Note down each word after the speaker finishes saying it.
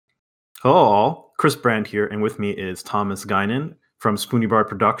Hello, all. Chris Brand here, and with me is Thomas Guinan from Spoony Bar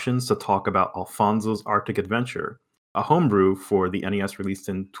Productions to talk about Alfonso's Arctic Adventure, a homebrew for the NES released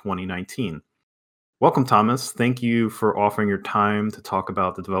in 2019. Welcome, Thomas. Thank you for offering your time to talk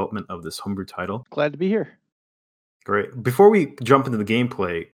about the development of this homebrew title. Glad to be here. Great. Before we jump into the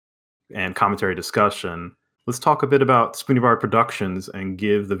gameplay and commentary discussion, let's talk a bit about Spoony Bar Productions and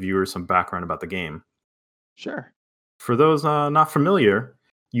give the viewers some background about the game. Sure. For those not familiar,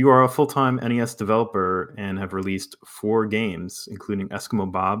 you are a full time NES developer and have released 4 games, including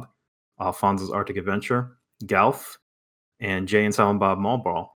Eskimo Bob, Alfonso's Arctic Adventure, Galf, and Jay and Silent Bob Mall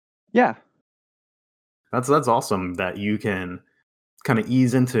Brawl. Yeah. That's awesome that you can kind of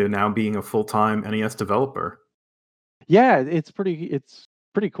ease into now being a full time NES developer. Yeah, it's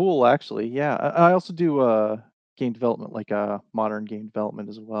pretty cool actually. Yeah. I also do game development, like modern game development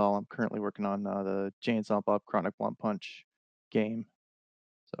as well. I'm currently working on the Jay and Silent Bob Chronic One Punch game.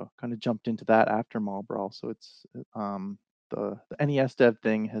 So kind of jumped into that after Mall Brawl. So it's the NES dev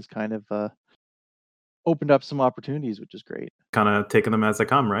thing has kind of opened up some opportunities, which is great. Kind of taking them as they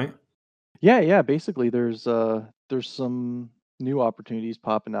come, right? Yeah, basically there's some new opportunities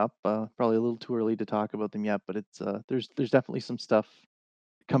popping up. Probably a little too early to talk about them yet, but it's there's definitely some stuff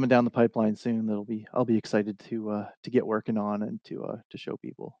coming down the pipeline soon I'll be excited to get working on and to show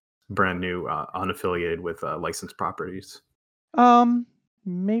people. Brand new, unaffiliated with licensed properties. Um,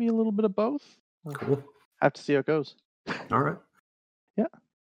 Maybe a little bit of both. We'll Cool. have to see how it goes. All right. Yeah.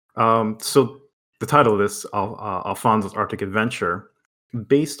 So the title of this, Alfonso's Arctic Adventure,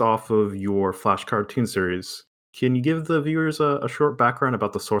 based off of your Flash cartoon series. Can you give the viewers a short background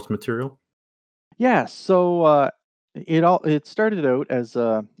about the source material? Yeah, so it started out as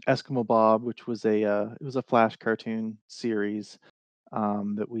Eskimo Bob, which was it was a Flash cartoon series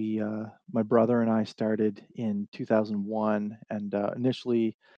that we my brother and I started in 2001, and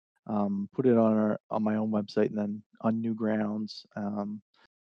initially put it on my own website and then on Newgrounds.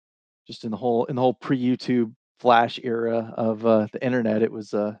 Just in the whole pre-YouTube Flash era of the internet, it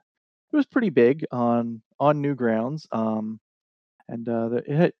was pretty big on Newgrounds, and it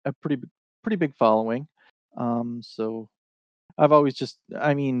had a pretty big following. So I've always just,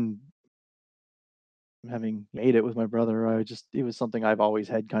 I mean, having made it with my brother, it was something I've always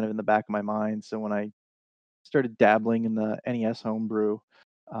had kind of in the back of my mind. So when I started dabbling in the NES homebrew,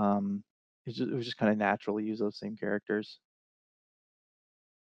 um, it was just kind of natural to use those same characters.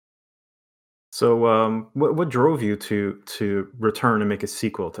 So, what drove you to return and make a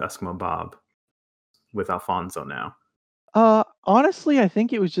sequel to Eskimo Bob with Alfonso now? Honestly, I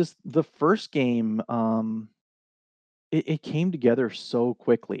think it was just the first game. It came together so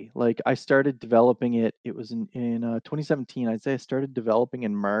quickly. Like I started developing it. It was in 2017. I'd say I started developing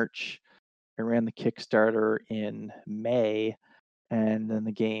in March. I ran the Kickstarter in May, and then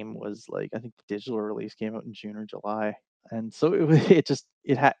the game was like, I think the digital release came out in June or July. And so it was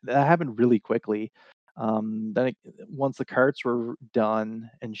that happened really quickly. Once the carts were done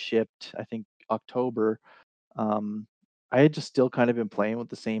and shipped, I think October, um, I had just still kind of been playing with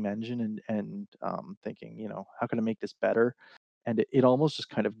the same engine and thinking, how can I make this better? And it almost just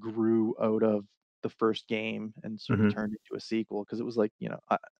kind of grew out of the first game and sort of Hmm. turned into a sequel because it was like,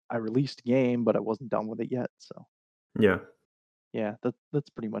 I released a game, but I wasn't done with it yet. So Yeah. yeah, that's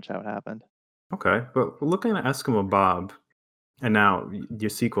pretty much how it happened. Okay. But looking at Eskimo Bob and now your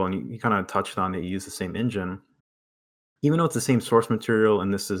sequel, and you kind of touched on it, you use the same engine. Even though it's the same source material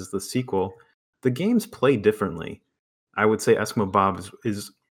and this is the sequel, the games play differently. I would say Eskimo Bob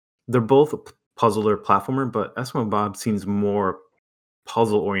is they're both a puzzler platformer, but Eskimo Bob seems more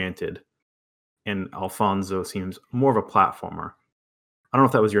puzzle oriented, and Alfonso seems more of a platformer. I don't know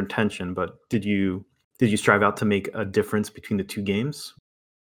if that was your intention, but did you strive out to make a difference between the 2 games?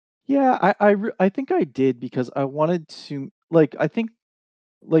 Yeah, I think I did because I wanted to, like, I think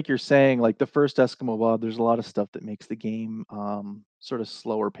like you're saying, like the first Eskimo Bob, there's a lot of stuff that makes the game sort of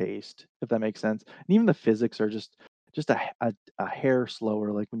slower paced, if that makes sense. And even the physics are just a hair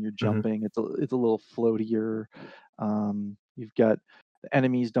slower. Like when you're Hmm. jumping, it's a little floatier. You've got the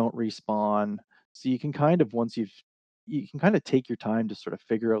enemies don't respawn, so you can kind of you can kind of take your time to sort of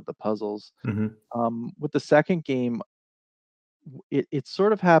figure out the puzzles. Hmm. With the second game, it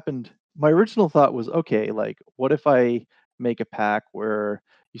sort of happened. My original thought was, okay, like what if I make a pack where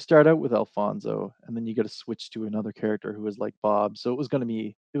you start out with Alfonso and then you got to switch to another character who was like Bob. So it was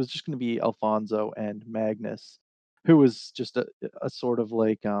just going to be Alfonso and Magnus, who was just a sort of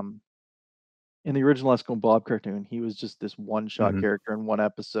like in the original Eskimo Bob cartoon, he was just this one-shot Hmm. character in one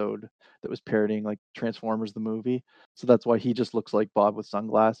episode that was parodying like Transformers the movie. So that's why he just looks like Bob with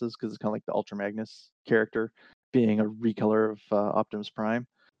sunglasses, because it's kind of like the Ultra Magnus character being a recolor of Optimus Prime.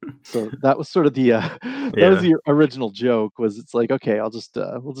 So that was sort of the that was Yeah. the original joke was it's like, okay, I'll just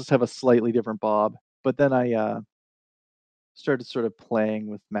we'll just have a slightly different Bob. But then I started sort of playing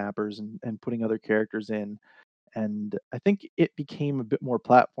with mappers and putting other characters in. And I think it became a bit more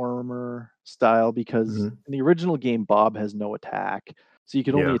platformer style because Mhm. in the original game, Bob has no attack. So you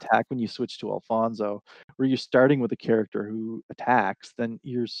could only Yeah. attack when you switch to Alfonso, where you're starting with a character who attacks, then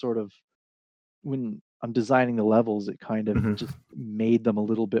you're sort of when I'm designing the levels, it kind of Mhm. just made them a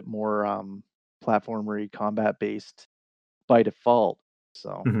little bit more platformery combat based by default.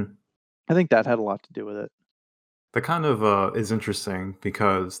 So Mhm. I think that had a lot to do with it. That kind of is interesting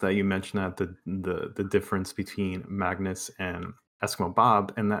because that you mentioned that the difference between Magnus and Eskimo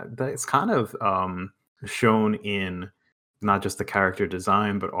Bob, and that it's kind of shown in not just the character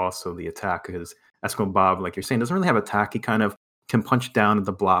design but also the attack. Because Eskimo Bob, like you're saying, doesn't really have attack. He kind of can punch down at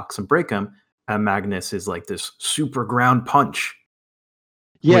the blocks and break them. And Magnus is like this super ground punch,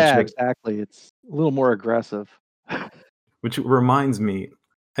 which Yeah, exactly. It's a little more aggressive. which reminds me,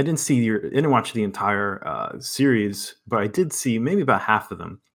 I didn't watch the entire series, but I did see maybe about half of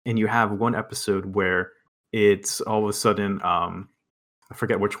them. And you have one episode where it's all of a sudden, I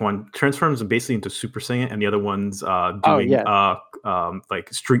forget which one transforms basically into Super Saiyan, and the other one's Oh doing yes.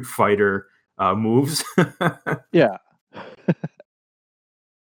 like Street Fighter moves. Yeah.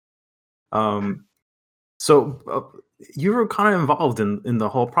 um, so you were kind of involved in the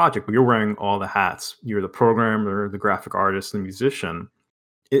whole project. But you're wearing all the hats. You're the programmer, the graphic artist, the musician.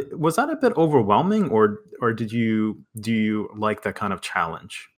 Was that a bit overwhelming, or do you like that kind of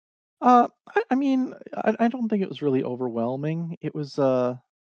challenge? I mean, I don't think it was really overwhelming. It was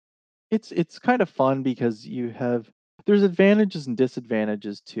it's kind of fun because you have there's advantages and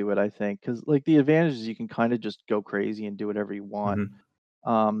disadvantages to it, I think, because like the advantages you can kind of just go crazy and do whatever you want.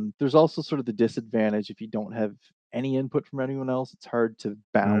 Mhm, There's also sort of the disadvantage if you don't have any input from anyone else, it's hard to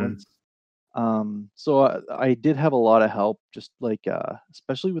mm, balance. So I did have a lot of help, just like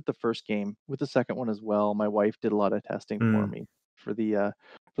especially with the first game, with the second one as well. My wife did a lot of testing for mm, me for the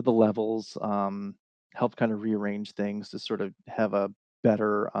levels, helped kind of rearrange things to sort of have a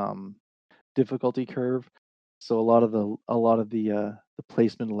better difficulty curve. So a lot of the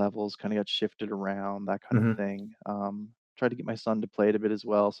placement levels kind of got shifted around, that kind of mhm. thing. Tried to get my son to play it a bit as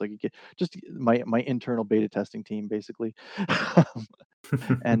well, so I could get just my internal beta testing team basically.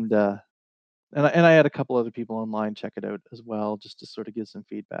 and I had a couple other people online check it out as well, just to sort of give some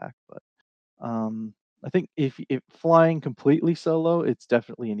feedback. But I think if flying completely solo, it's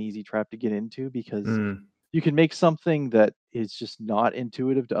definitely an easy trap to get into because Mm, you can make something that is just not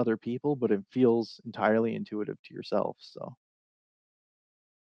intuitive to other people, but it feels entirely intuitive to yourself. So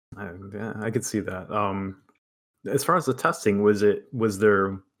yeah, I could see that. As far as the testing, was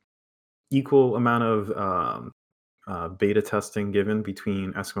there equal amount of beta testing given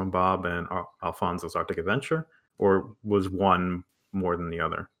between Eskimo and Bob and Alfonso's Arctic Adventure, or was one more than the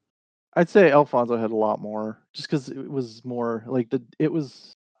other? I'd say Alfonso had a lot more, just because it was more like the it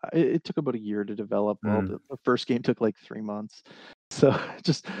was. It took about a year to develop. Well, Mm, the first game took like 3 months, so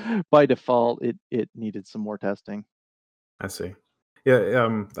just by default, it needed some more testing. I see.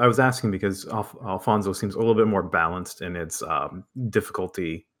 Yeah, I was asking because Alfonso seems a little bit more balanced in its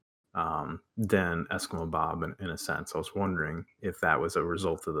difficulty than Eskimo Bob in a sense. I was wondering if that was a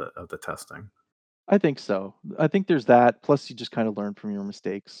result of the testing. I think so. I think there's that. Plus, you just kind of learn from your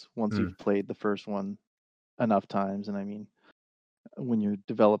mistakes once Mm, you've played the first one enough times. And I mean, when you're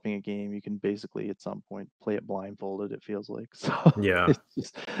developing a game, you can basically at some point play it blindfolded, it feels like. So yeah, it's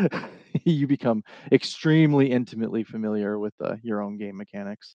just you become extremely intimately familiar with your own game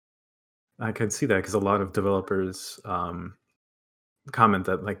mechanics. I could see that because a lot of developers comment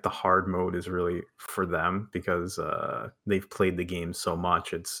that like the hard mode is really for them because they've played the game so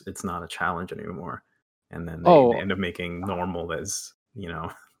much it's not a challenge anymore, and then they Oh, end up making normal as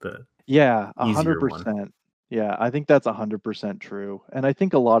the yeah, easier one. 100%. Yeah, I think that's 100% true. And I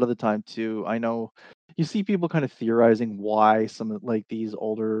think a lot of the time too, I know you see people kind of theorizing why some of like these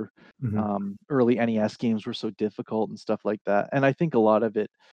older Hmm. early NES games were so difficult and stuff like that. And I think a lot of it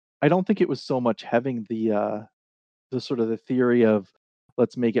I don't think it was so much having the sort of the theory of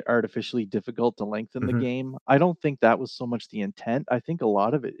let's make it artificially difficult to lengthen the Hmm. game. I don't think that was so much the intent. I think a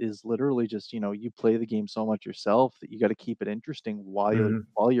lot of it is literally just, you play the game so much yourself that you got to keep it interesting Hmm.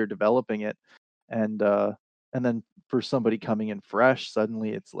 while you're developing it. And and then for somebody coming in fresh,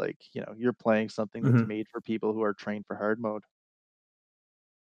 suddenly it's like, you're playing something that's Hmm. made for people who are trained for hard mode.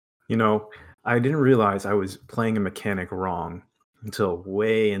 you know I didn't realize I was playing a mechanic wrong until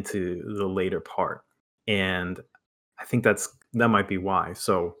way into the later part, and I think that might be why.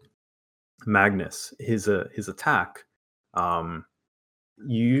 So Magnus, his attack, um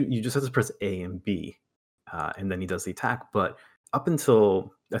you just have to press A and B, and then he does the attack. But up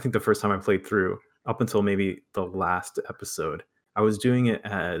until I think the first time I played through, up until maybe the last episode, I was doing it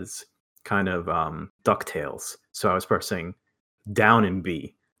as kind of Ducktales. So I was pressing down and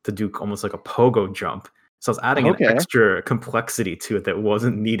B to do almost like a pogo jump. So I was adding an Okay. extra complexity to it that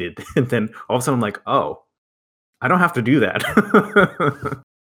wasn't needed. And then all of a sudden I'm like, oh, I don't have to do that.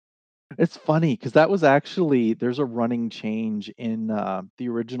 It's funny because that was actually there's a running change in the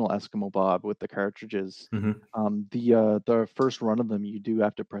original Eskimo Bob with the cartridges. Mhm. The first run of them, you do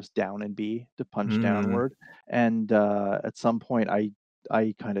have to press down and B to punch Mm. downward, and at some point, I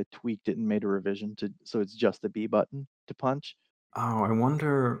kind of tweaked it and made a revision to so it's just the B button to punch. Oh, I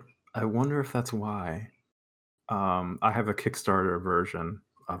wonder if that's why. I have a Kickstarter version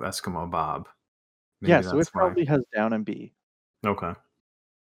of Eskimo Bob. Yeah, Maybe so it that's why. probably has down and B. Okay.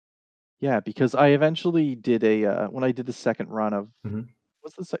 Yeah, because I eventually did a when I did the second run of Mhm.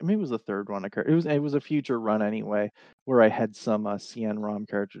 what's the maybe it was the third run. It was a future run anyway, where I had some CN-ROM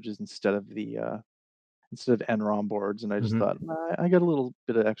cartridges instead of NROM boards, and I just Mhm. thought I got a little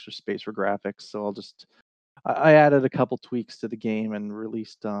bit of extra space for graphics, so I added a couple tweaks to the game and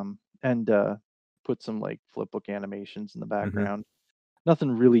released and put some like flipbook animations in the Mhm. background.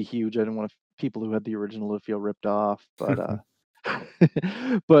 Nothing really huge. I didn't want people who had the original to feel ripped off, but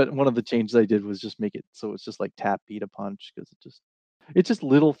but one of the changes I did was just make it so it's just like tap beat a punch because it's just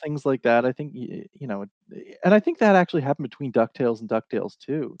little things like that. I think and I think that actually happened between DuckTales and DuckTales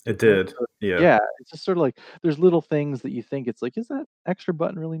 2, It didn't it? did. Yeah. Yeah, it's just sort of like there's little things that you think it's like, is that extra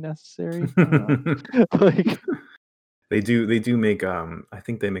button really necessary? I don't know. Like, They do make, I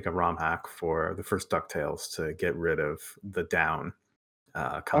think they make a ROM hack for the first DuckTales to get rid of the down,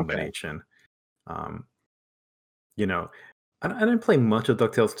 okay. combination. Um, you know, I didn't play much of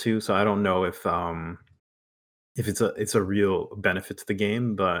DuckTales 2, so I don't know if it's a real benefit to the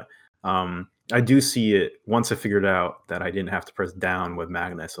game, but I do see it once I figured out that I didn't have to press down with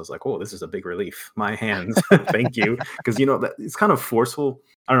Magnus. I was like, "Oh, this is a big relief. My hands, thank you," because that it's kind of forceful.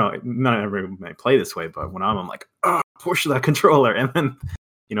 I don't know. Not everyone may play this way, but when I'm like, "Oh, push that controller," and then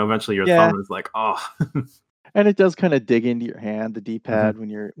eventually your Yeah, thumb is like, "Oh." and it does kinda dig into your hand, the Mhm. D-pad, when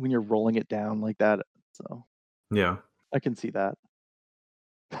you're rolling it down like that, so Yeah. I can see that.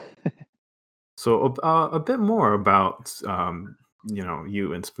 So a bit more about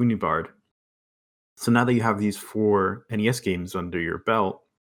you and Spoony Bard. So now that you have these four NES games under your belt,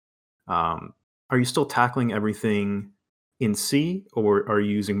 Um, are you still tackling everything in C, or are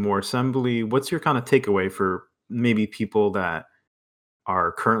you using more assembly? What's your kind of takeaway for maybe people that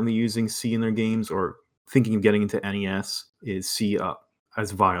are currently using C in their games or thinking of getting into NES? Is C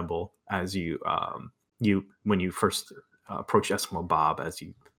as viable as you when you first approached Eskimo Bob as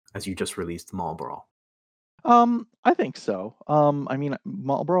you just released Marlboro? I think so. I mean,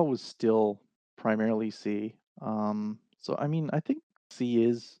 Marlboro was still primarily C. So I mean, I think C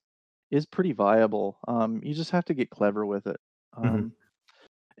is pretty viable. You just have to get clever with it. Hmm. Um,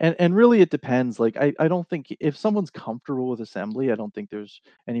 and really, it depends. Like, I don't think if someone's comfortable with assembly, I don't think there's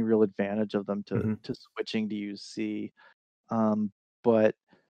any real advantage of them to Hmm. switching to use C. But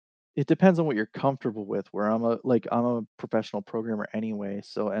it depends on what you're comfortable with. Where I'm a professional programmer anyway,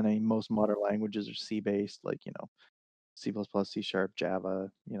 so and most modern languages are C based, like C++, C Sharp, Java,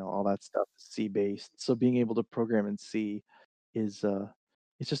 all that stuff is C based. So being able to program in C is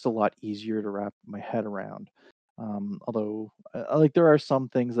it's just a lot easier to wrap my head around. Although like there are some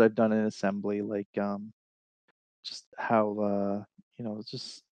things I've done in assembly, like just how it's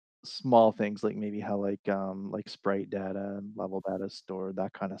just small things like maybe how like sprite data and level data is stored,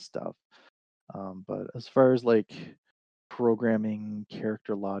 that kind of stuff. But as far as like programming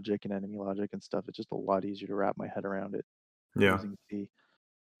character logic and enemy logic and stuff, it's just a lot easier to wrap my head around it Yeah. using C.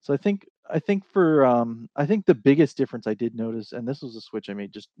 So I think the biggest difference I did notice, and this was a switch I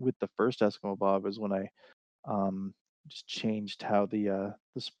made just with the first Eskimo Bob, is when I um, just changed how the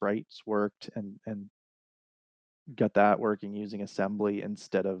sprites worked and got that working using assembly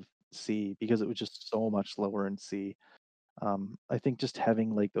instead of C because it was just so much slower in C. I think just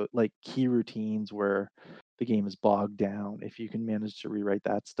having like the like key routines where the game is bogged down, if you can manage to rewrite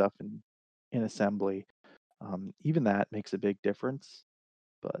that stuff in assembly, even that makes a big difference.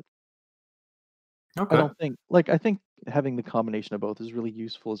 But Okay. I think having the combination of both is really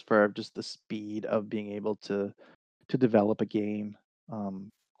useful as far as just the speed of being able to develop a game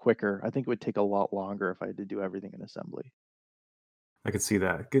quicker. I think it would take a lot longer if I had to do everything in assembly. I could see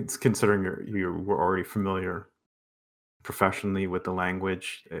that. It's considering you were already familiar professionally with the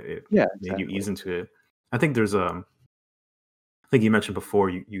language, it Yeah, made you exactly. ease into it. I think there's I think you mentioned before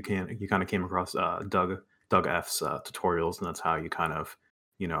you kind of came across Doug F's tutorials, and that's how you kind of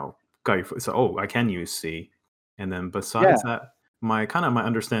got your foot. So, oh, I can use C. And then Yeah, besides that, my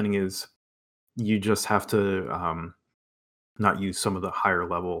understanding is you just have to not use some of the higher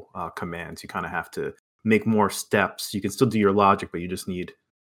level commands. You kind of have to make more steps. You can still do your logic, but you just need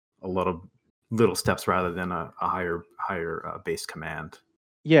a lot of little steps rather than a higher base command.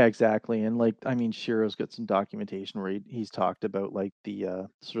 yeah, exactly. And like, I mean, Shiro's got some documentation where he's talked about like the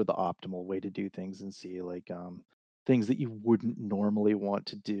sort of the optimal way to do things and see like things that you wouldn't normally want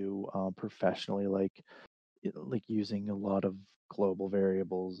to do professionally, like like using a lot of global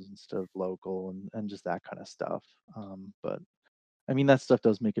variables instead of local and just that kind of stuff. But I mean, that stuff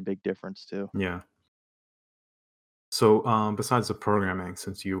does make a big difference too. Yeah. So, besides the programming,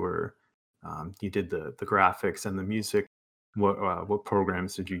 since you did the graphics and the music, what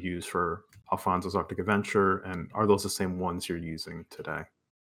programs did you use for Alfonso's Arctic Adventure, and are those the same ones you're using today?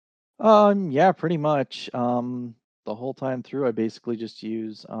 Yeah, pretty much. The whole time through, I basically just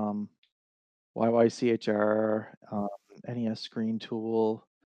use YYCHR, NES Screen Tool.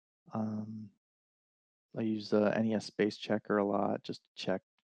 Um, I use the NES Space Checker a lot, just to check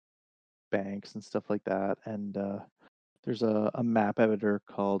banks and stuff like that. And there's a map editor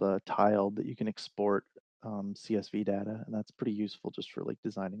called Tiled that you can export CSV data, and that's pretty useful just for like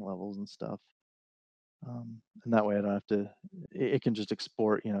designing levels and stuff. And that way I don't have to. It can just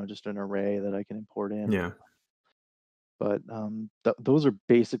export, just an array that I can import in. Yeah. But those are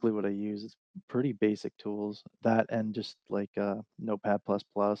basically what I use. It's pretty basic tools. That and just like Notepad++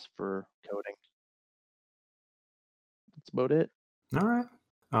 for coding. That's about it. All right.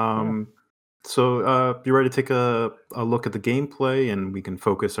 Yeah. Um, so, you ready to take a look at the gameplay, and we can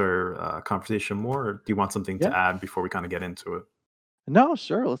focus our conversation more? Or do you want something Yeah. to add before we kind of get into it? No,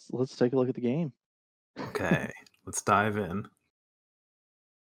 sure. Let's take a look at the game. Okay, let's dive in.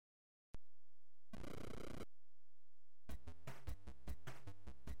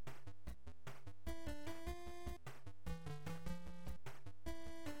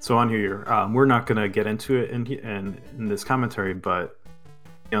 So on here, we're not going to get into it in this commentary, but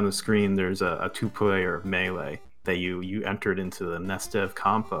on the screen there's a two-player melee that you entered into the Nestev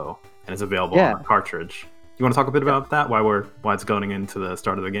compo and is available on Yeah. the cartridge. You want to talk a bit Yeah. about that? Why it's going into the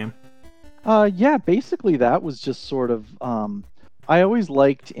start of the game? Yeah, basically that was just sort of I always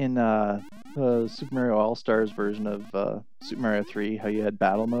liked in the Super Mario All-Stars version of Super Mario 3 how you had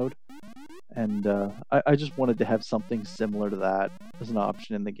battle mode. And I just wanted to have something similar to that as an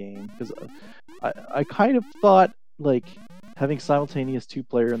option in the game because I kind of thought like having simultaneous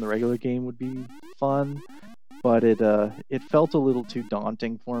two-player in the regular game would be fun, but it felt a little too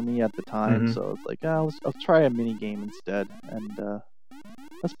daunting for me at the time. Hmm. So it's like, I'll try a mini game instead, and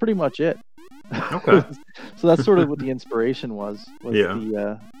that's pretty much it. Okay. So that's sort of what the inspiration was Yeah.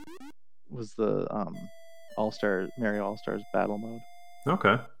 the Mario All Stars battle mode.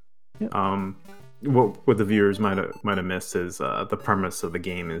 Okay. Yep. What the viewers might have missed is the premise of the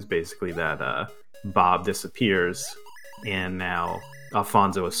game is basically that Bob disappears, and now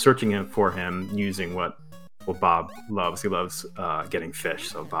Alfonso is searching for him using what Bob loves. He loves getting fish,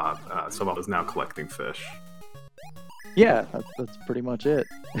 so Bob is now collecting fish. Yeah, that's pretty much it.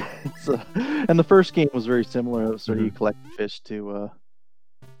 And the first game was very similar. Sort of you Mhm. collect fish to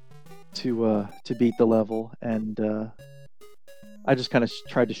beat the level, and I just kind of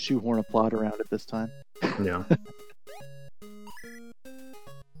tried to shoehorn a plot around it this time. Yeah.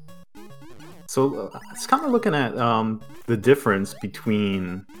 So it's kind of looking at the difference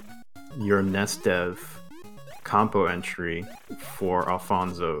between your Nestev compo entry for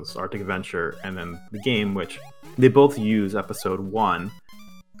Alfonso's Arctic Adventure and then the game, which they both use episode 1.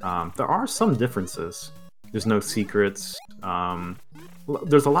 There are some differences. There's no secrets.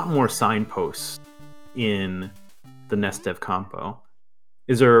 There's a lot more signposts in the Nestev compo.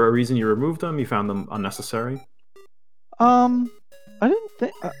 Is there a reason you removed them? You found them unnecessary? Um, I didn't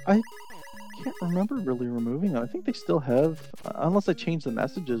think I can't remember really removing them. I think they still have, unless I changed the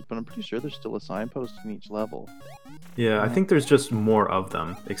messages, but I'm pretty sure there's still a signpost in each level. Yeah, I Uh, think there's just more of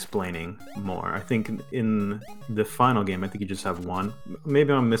them explaining more. I think in the final game, I think you just have one.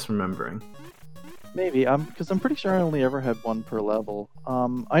 Maybe I'm misremembering. Maybe because I'm pretty sure I only ever had one per level.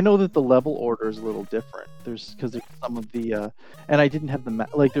 I know that the level order is a little different. There's some of the and I didn't have the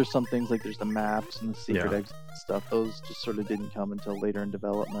like. There's some things like there's the maps and the secret Yeah. exits and stuff. Those just sort of didn't come until later in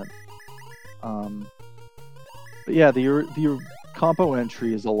development. Um, but yeah, the compo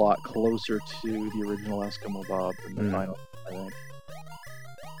entry is a lot closer to the original Eskimo Bob than the Mm. final, I think.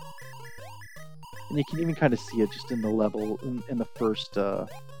 And you can even kind of see it just in the level in the first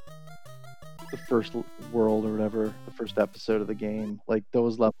world or whatever, the first episode of the game. Like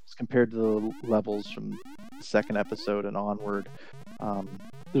those levels compared to the levels from the second episode and onward,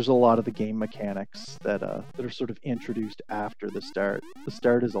 there's a lot of the game mechanics that are sort of introduced after the start. The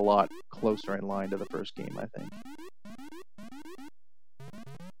start is a lot closer in line to the first game, I think.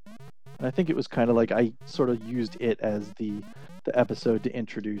 And I think it was kind of like I sort of used it as the episode to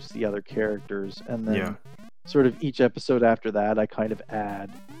introduce the other characters, and then sort of each episode after that, I kind of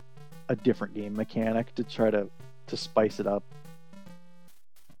add a different game mechanic to try to spice it up.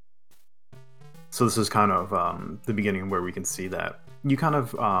 So this is kind of the beginning where we can see that you kind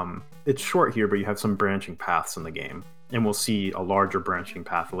of it's short here, but you have some branching paths in the game, and we'll see a larger branching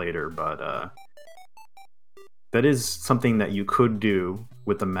path later. But that is something that you could do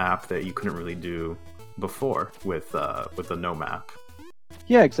with the map that you couldn't really do before with the no map.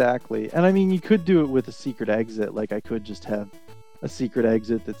 Yeah, exactly. And I mean, you could do it with a secret exit. Like I could just have a secret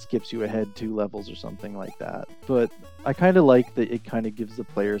exit that skips you ahead 2 levels or something like that. But I kind of like that it kind of gives the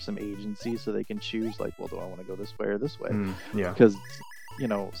player some agency so they can choose, like, well, do I want to go this way or this way? Yeah. Because,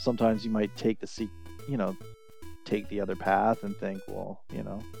 sometimes you might take take the other path and think, well,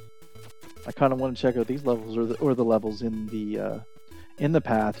 I kind of want to check out these levels or the levels in the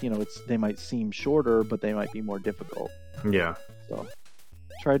path. They might seem shorter, but they might be more difficult. Yeah. So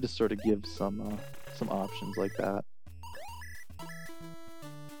tried to sort of give some options like that.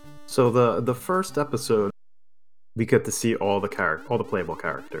 So the first episode, we get to see all the playable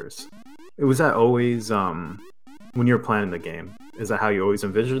characters. Was that always when you were planning the game? Is that how you always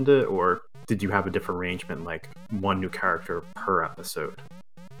envisioned it, or did you have a different arrangement, like one new character per episode?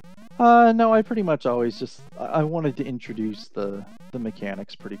 No, I pretty much always I wanted to introduce the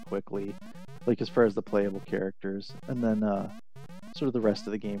mechanics pretty quickly, like as far as the playable characters, and then sort of the rest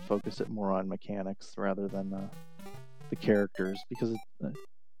of the game focus it more on mechanics rather than the characters, because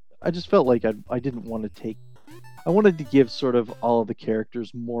I just felt like I didn't want to take. I wanted to give sort of all of the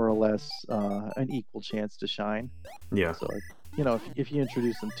characters more or less an equal chance to shine. Yeah. So, if you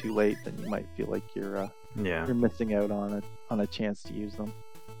introduce them too late, then you might feel like you're missing out on a chance to use them.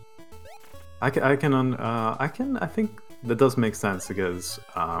 I think that does make sense, because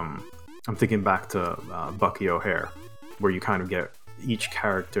I'm thinking back to Bucky O'Hare, where you kind of get each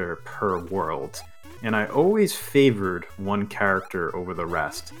character per world, and I always favored one character over the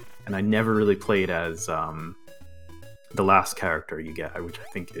rest, and I never really played as the last character you get, which I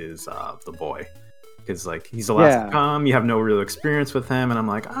think is the boy, because like he's the last to come. You have no real experience with him, and I'm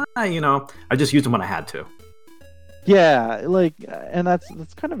like, I just used him when I had to. Yeah, and that's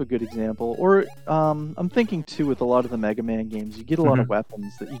kind of a good example. Or I'm thinking too, with a lot of the Mega Man games, you get a lot of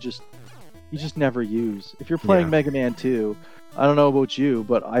weapons that you just never use. If you're playing Mega Man 2, I don't know about you,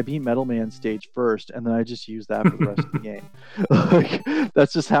 but I beat Metal Man stage first, and then I just use that for the rest of the game. Like,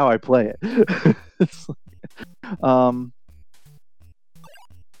 that's just how I play it. It's I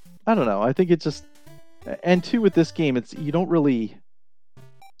don't know. I think it's just, and two, with this game, you don't really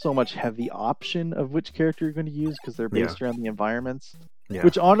so much have the option of which character you're going to use, because they're based around the environments,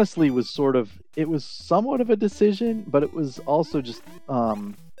 which honestly was somewhat of a decision, but it was also just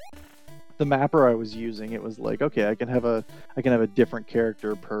the mapper I was using. It was like, okay, I can have a different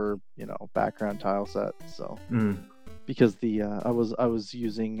character per background tile set. So because I was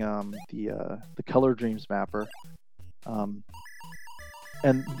using the Color Dreams mapper,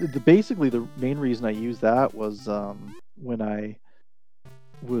 and basically the main reason I used that was when I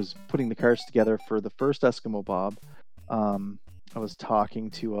was putting the cards together for the first Eskimo Bob. I was talking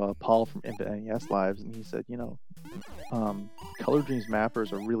to Paul from Infinite NES Lives, and he said, Color Dreams mapper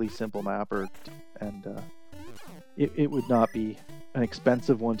is a really simple mapper, and it would not be an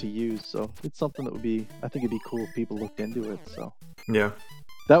expensive one to use. So it's something that I think it'd be cool if people looked into it. So yeah,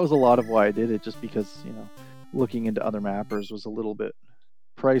 that was a lot of why I did it, just because looking into other mappers was a little bit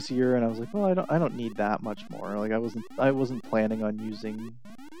pricier, and I was like, well, I don't need that much more. Like I wasn't planning on using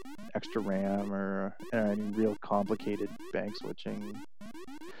extra RAM or any real complicated bank switching,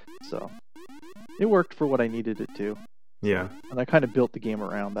 so it worked for what I needed it to. Yeah, and I kind of built the game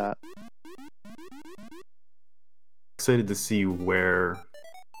around that. Excited to see where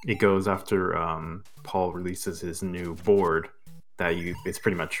it goes after Paul releases his new board. It's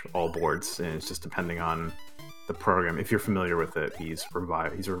pretty much all boards, and it's just depending on the program. If you're familiar with it, he's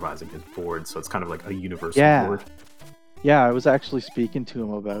revising his board, so it's kind of like a universal board. Yeah, I was actually speaking to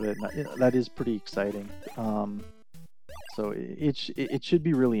him about it, and that is pretty exciting. So it should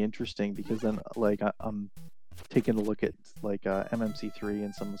be really interesting, because then I'm taking a look at MMC3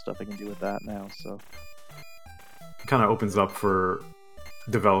 and some of the stuff I can do with that now. So it kind of opens up for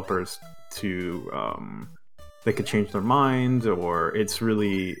developers to they could change their mind, or it's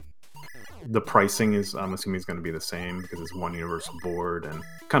really the pricing is, I'm assuming, is going to be the same because it's one universal board, and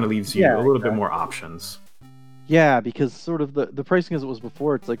kind of leaves you a little bit more options. Yeah, because sort of the pricing as it was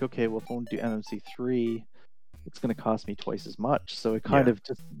before, it's like, okay, well, if I want to do MMC3, it's going to cost me twice as much. So it kind Yeah, of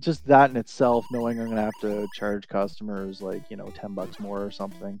just that in itself, knowing I'm going to have to charge customers like, $10 more or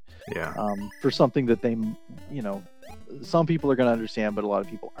something, yeah, for something that they, some people are going to understand, but a lot of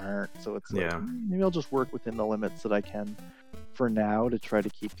people aren't. So it's like, yeah, maybe I'll just work within the limits that I can for now to try to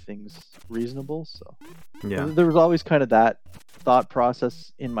keep things reasonable. So yeah, there was always kind of that thought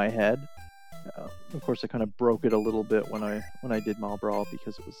process in my head. Of course, I kind of broke it a little bit when I did Mall Brawl,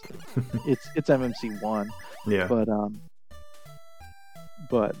 because it was it's MMC1, yeah,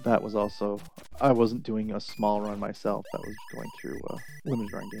 but that was also, I wasn't doing a small run myself. That was going through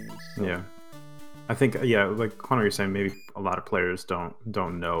limited run games. So. yeah. I think, yeah, like Connor, you're saying, maybe a lot of players don't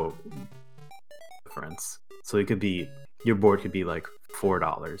know the difference. So it could be, your board could be like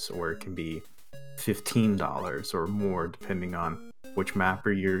 $4, or it can be $15 or more, depending on which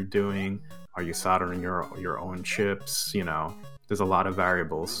mapper you're doing. Are you soldering your own chips? There's a lot of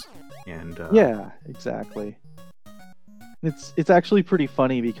variables, and Yeah, exactly. It's actually pretty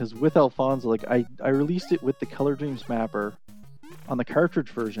funny because with Alfonso, like I released it with the Color Dreams mapper on the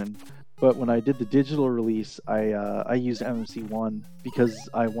cartridge version, but when I did the digital release, I used MMC1 because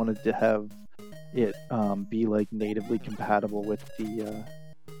I wanted to have it be like natively compatible with the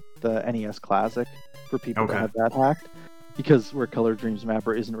NES Classic for people that Okay. have that hacked. Because where Color Dreams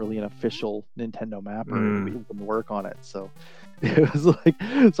Mapper isn't really an official Nintendo mapper, it wouldn't work on it. So it was like,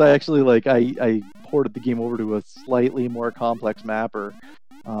 so I actually like I ported the game over to a slightly more complex mapper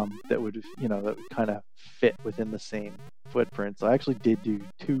that would that would kind of fit within the same footprint. So I actually did do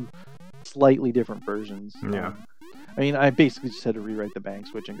two slightly different versions. Yeah. I mean, I basically just had to rewrite the bank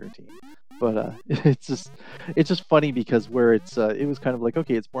switching routine. But it's just funny because where it was kind of like,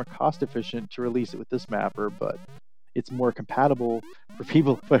 okay, it's more cost efficient to release it with this mapper, but it's more compatible for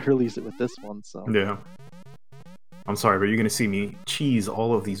people if I release it with this one. So Yeah. I'm sorry, but you're gonna see me cheese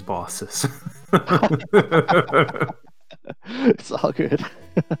all of these bosses. it's all good.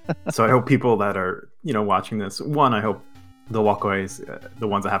 So I hope people that are watching this, one, I hope the walkways, the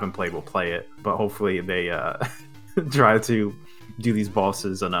ones that haven't played will play it, but hopefully they try to do these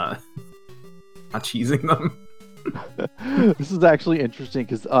bosses and not cheesing them. This is actually interesting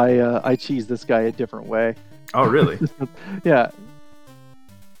because I cheese this guy a different way. Oh, really? Yeah,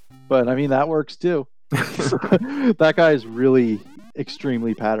 but I mean that works too. That guy is really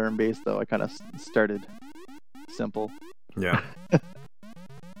extremely pattern based, though. I kind of started simple. Yeah.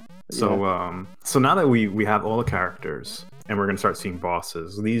 So so now that we have all the characters and we're gonna start seeing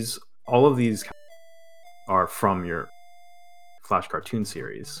bosses, all of these are from your Flash cartoon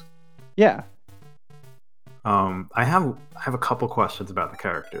series. Yeah. I have a couple questions about the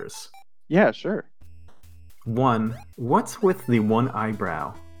characters. Yeah, sure. One, what's with the one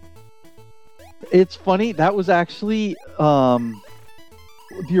eyebrow? It's funny, that was actually the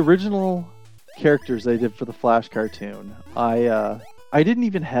original characters I did for the Flash cartoon. I didn't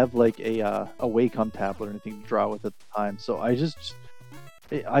even have like a Wacom tablet or anything to draw with at the time, so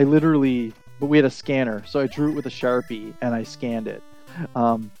I literally, but we had a scanner, so I drew it with a Sharpie and I scanned it.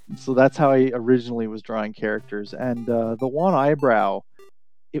 So that's how I originally was drawing characters. And the one eyebrow,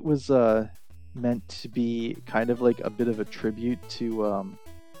 it was meant to be kind of like a bit of a tribute to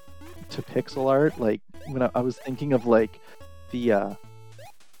pixel art. Like when I was thinking of like the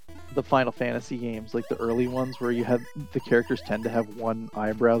Final Fantasy games, like the early ones where you have the characters tend to have one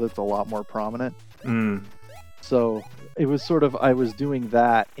eyebrow that's a lot more prominent. So it was sort of, I was doing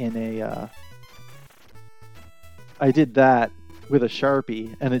that in I did that with a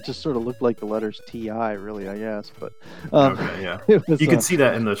Sharpie, and it just sort of looked like the letters TI, really, I guess. But Okay, yeah, you can see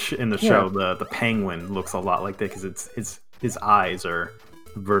that in the show. The penguin looks a lot like that because his eyes are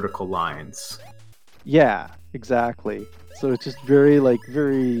vertical lines. Yeah, exactly. So it's just very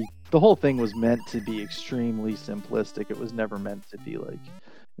the whole thing was meant to be extremely simplistic. It was never meant to be like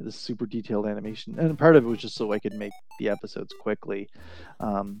this super detailed animation, and part of it was just so I could make the episodes quickly.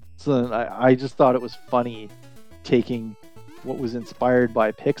 So then I just thought it was funny taking what was inspired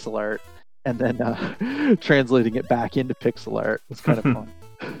by pixel art and then translating it back into pixel art. Was kind of fun.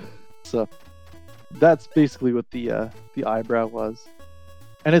 So that's basically what the eyebrow was.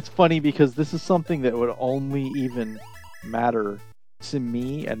 And it's funny because this is something that would only even matter to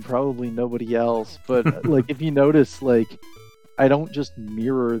me and probably nobody else. But like, if you notice, like, I don't just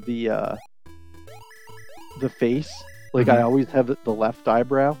mirror the face. Like, I always have the left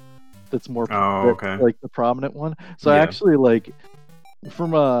eyebrow that's more like the prominent one. So I actually, like,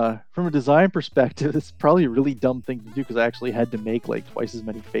 from a design perspective, it's probably a really dumb thing to do because I actually had to make like twice as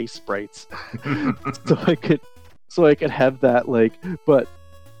many face sprites so I could have that, like, but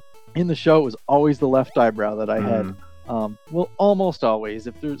in the show, it was always the left eyebrow that I had. Mm, Well, almost always.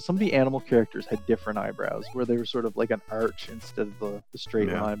 If there's some of the animal characters had different eyebrows, where they were sort of like an arch instead of the straight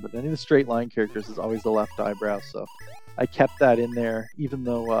yeah. line. But any of the straight line characters is always the left eyebrow. So I kept that in there, even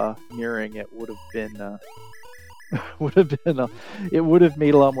though mirroring it would have been it would have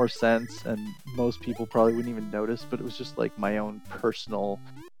made a lot more sense, and most people probably wouldn't even notice. But it was just like my own personal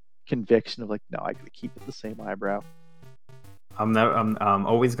conviction of like, no, I gotta keep it the same eyebrow. I'm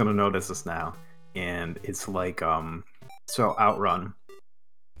always gonna notice this now, and it's like so Outrun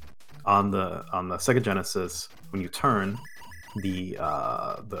on the Sega Genesis, when you turn the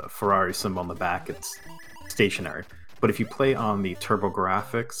Ferrari symbol on the back, it's stationary. But if you play on the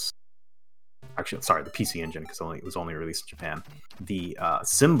TurboGrafx, actually, sorry, the PC Engine, because it was only released in Japan, the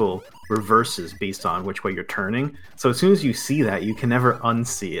symbol reverses based on which way you're turning. So as soon as you see that, you can never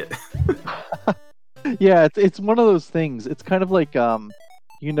unsee it. Yeah, it's one of those things. It's kind of like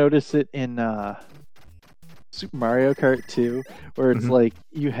you notice it in Super Mario Kart 2, where it's Mhm. like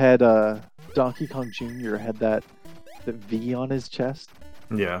you had Donkey Kong Jr. had that V on his chest,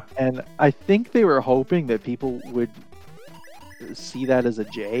 Yeah. and I think they were hoping that people would see that as a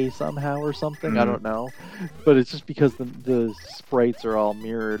J somehow or something. I Mhm. don't know, but it's just because the sprites are all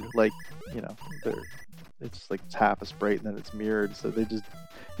mirrored, like they're it's like it's half a sprite and then it's mirrored, so they just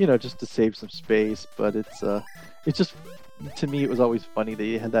just to save some space. But it's just, to me, it was always funny that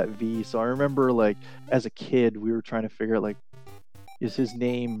you had that V. So I remember, like, as a kid, we were trying to figure out, like, is his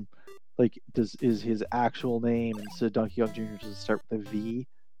name, like, is his actual name instead of Donkey Kong Jr. does it start with a V?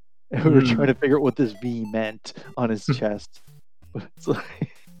 And we were trying to figure out what this V meant on his chest. But it's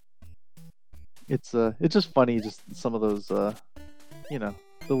like it's just funny, just some of those the Yeah.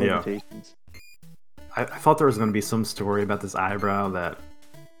 limitations. I thought there was going to be some story about this eyebrow that,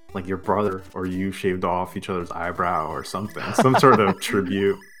 like, your brother or you shaved off each other's eyebrow or something, some sort of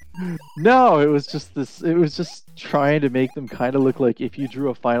tribute. No, it was just this. It was just trying to make them kind of look like if you drew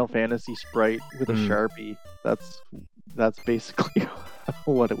a Final Fantasy sprite with a Sharpie. That's basically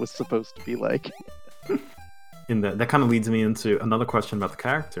what it was supposed to be like. And that kind of leads me into another question about the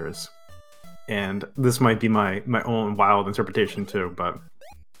characters, and this might be my own wild interpretation too, but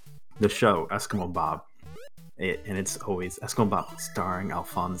the show Eskimo Bob, and it's always Eskimo Bob starring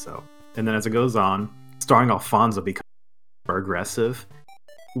Alfonso, and then as it goes on, starring Alfonso becomes more aggressive.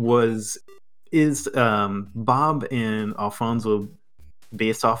 Is Bob and Alfonso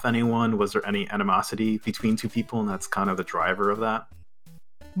based off anyone? Was there any animosity between two people, and that's kind of the driver of that?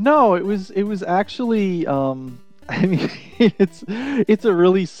 No, it was actually I mean it's a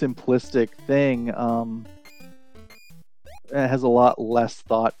really simplistic thing. It has a lot less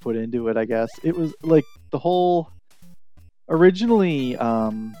thought put into it, I guess. It was like the whole originally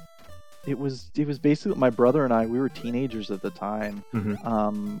it was basically my brother and I, we were teenagers at the time.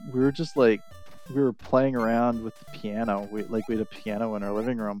 We were just like we were playing around with the piano. We had a piano in our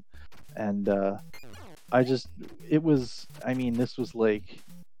living room, and this was like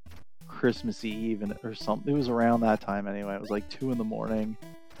Christmas Eve or something. It was around that time anyway. It was like 2 a.m,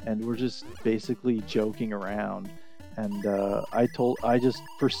 and we're just basically joking around. And I just,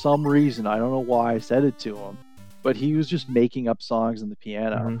 for some reason, I don't know why I said it to him, but he was just making up songs on the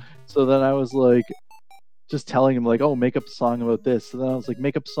piano. So then I was like, just telling him like, oh, make up a song about this. So then I was like,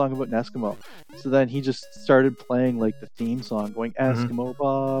 make up a song about an Eskimo. So then he just started playing like the theme song, going Eskimo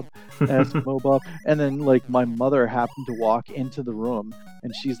Bob, Eskimo Bob. And then like my mother happened to walk into the room,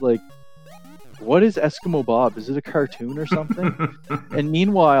 and she's like, what is Eskimo Bob? Is it a cartoon or something? And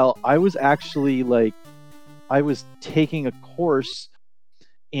meanwhile, I was actually like, I was taking a course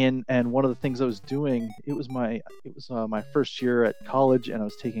and one of the things I was doing, it was my first year at college, and I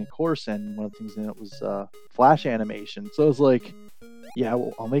was taking a course, and one of the things in it was Flash animation. So I was like, yeah,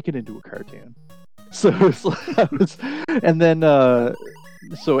 well, I'll make it into a cartoon. So it was, and then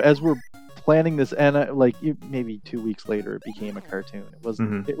so as we're planning this, and maybe 2 weeks later, it became a cartoon.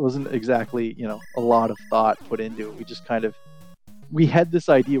 It wasn't exactly a lot of thought put into it. We just kind of had this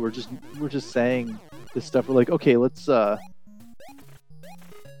idea. We're just saying this stuff. We're like, okay, let's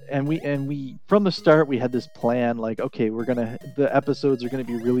and we from the start we had this plan, like, okay, the episodes are gonna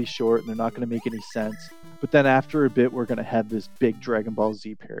be really short and they're not gonna make any sense. But then after a bit, we're gonna have this big Dragon Ball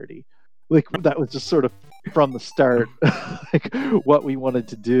Z parody. Like, that was just sort of from the start, like, what we wanted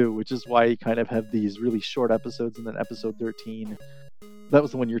to do, which is why you kind of have these really short episodes. And then episode 13, that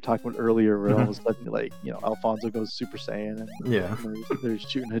was the one you were talking about earlier, where all of a sudden, like, Alfonso goes Super Saiyan, and they're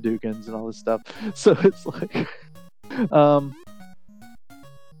shooting Hadoukens and all this stuff. So it's like,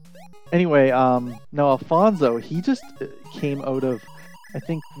 anyway, no, Alfonso, he just came out of, I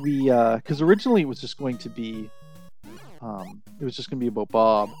think because originally it was just going to be It was just going to be about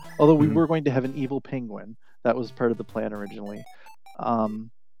Bob. Although we Mhm. were going to have an evil penguin. That was part of the plan originally.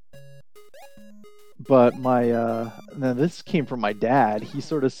 But now this came from my dad. He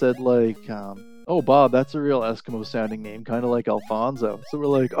sort of said like, "Oh, Bob, that's a real Eskimo sounding name, kind of like Alfonso." So we're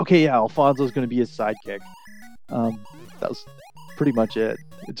like, "Okay, yeah, Alfonso's going to be his sidekick." That was pretty much it.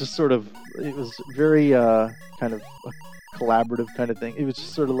 It just sort of, it was very kind of a collaborative kind of thing. It was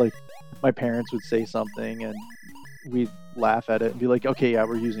just sort of like my parents would say something and we'd laugh at it and be like, "Okay, yeah,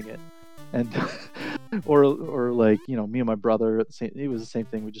 we're using it," and or like me and my brother at the same, it was the same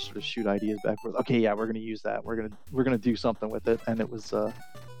thing. We just sort of shoot ideas back and forth. Okay, yeah, we're gonna use that. We're gonna do something with it, and it was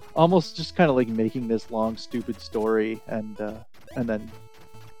almost just kind of like making this long stupid story and then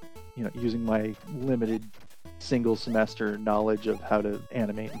using my limited single semester knowledge of how to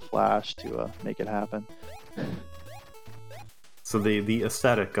animate in Flash to make it happen. So the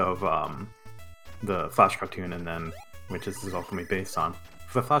aesthetic of the Flash cartoon, and then which this is ultimately based on.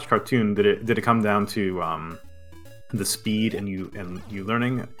 For the Flash cartoon, did it come down to the speed and you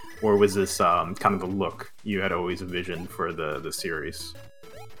learning, or was this kind of the look you had always envisioned for the series?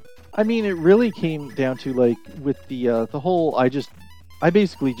 I mean, it really came down to like with the whole. I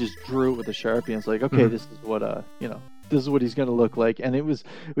basically just drew it with a Sharpie and it's like, okay, Mhm. this is what this is what he's gonna look like, and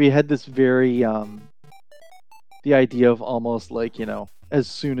we had this very the idea of almost like as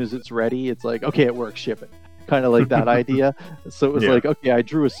soon as it's ready, it's like, okay, it works, ship it, kind of like that idea. So it was Yeah. like, okay, I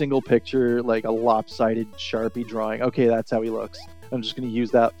drew a single picture, like a lopsided Sharpie drawing. Okay, that's how he looks. I'm just gonna use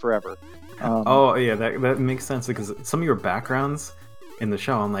that forever. Oh yeah, that makes sense because some of your backgrounds in the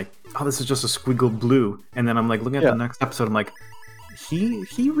show, I'm like, oh, this is just a squiggle blue, and then I'm like looking at Yeah. the next episode, I'm like, he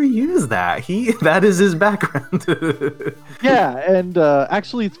reused that. That is his background. Yeah, and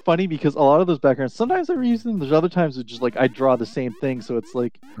actually, it's funny because a lot of those backgrounds, sometimes I reuse them. There's other times it's just like I draw the same thing, so it's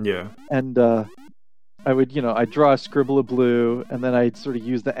like, Yeah. and I would, I draw a scribble of blue, and then I'd sort of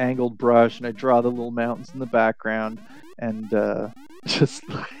use the angled brush, and I draw the little mountains in the background, and just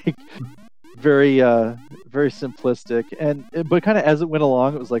like very, very simplistic, and but kind of as it went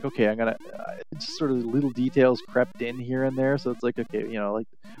along, it was like, okay, I'm gonna just sort of little details crept in here and there, so it's like, okay, like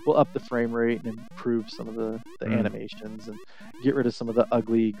we'll up the frame rate and improve some of the Mm. animations and get rid of some of the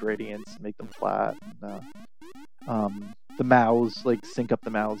ugly gradients, make them flat. And, the mouths, like sync up the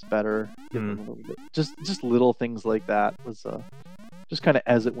mouths better, give them a little bit, just little things like that was just kind of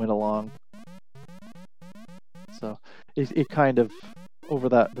as it went along. So it kind of over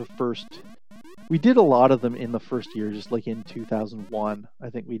the first, we did a lot of them in the first year, just like in 2001. I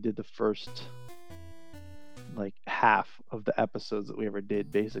think we did the first like half of the episodes that we ever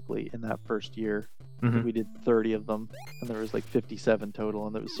did basically in that first year. I think Mhm. we did 30 of them, and there was like 57 total,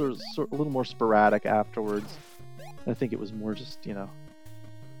 and it was sort of a little more sporadic afterwards. I think it was more just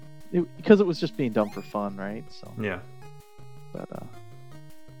because it was just being done for fun, right? So, Yeah. but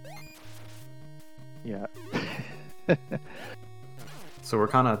yeah. So we're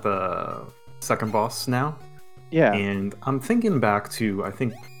kind of at the second boss now, Yeah. and I'm thinking back to I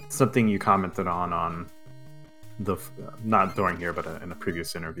think something you commented on the not during here, but in a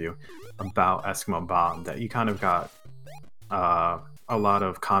previous interview about Eskimo Bob, that you kind of got a lot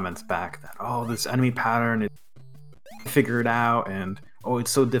of comments back that, oh, this enemy pattern is figured out, and oh, it's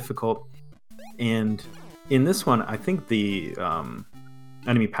so difficult. And in this one, I think the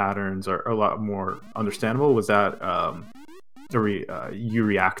enemy patterns are a lot more understandable. Was that you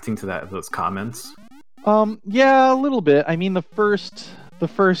reacting to those comments? Yeah, a little bit. I mean, the first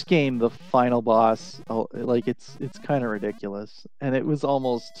game, the final boss, like it's kind of ridiculous, and it was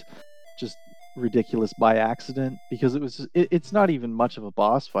almost just ridiculous by accident because it's not even much of a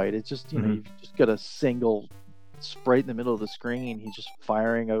boss fight. It's just Mhm. you've just got a single sprite in the middle of the screen. He's just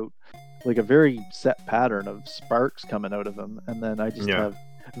firing out like a very set pattern of sparks coming out of him, and then I just Yeah. have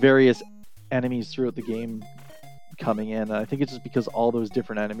various enemies throughout the game coming in. And I think it's just because all those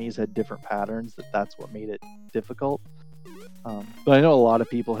different enemies had different patterns that's what made it difficult. But I know a lot of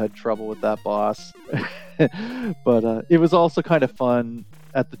people had trouble with that boss. But it was also kind of fun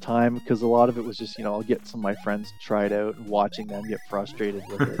at the time because a lot of it was just I'll get some of my friends to try it out and watching them get frustrated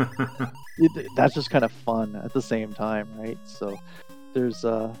with it. That's just kind of fun at the same time, right? So there's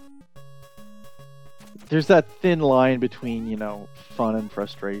that thin line between fun and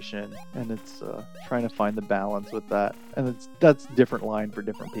frustration, and it's trying to find the balance with that, and that's different line for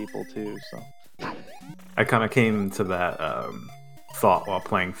different people too. So I kind of came to that thought while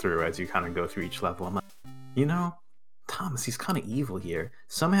playing through as you kind of go through each level. I'm like, Thomas, he's kind of evil here.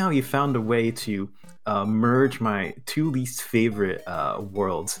 Somehow he found a way to merge my two least favorite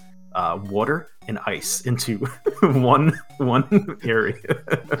worlds water and ice into one area.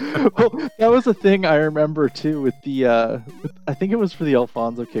 Well, that was a thing I remember too with the I think it was for the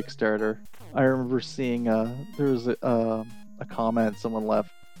Alfonso Kickstarter. I remember seeing there was a comment someone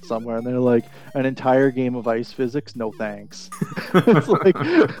left somewhere, and they're like, an entire game of ice physics, no thanks. It's like,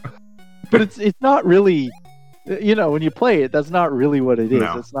 but it's not really, when you play it, that's not really what it is.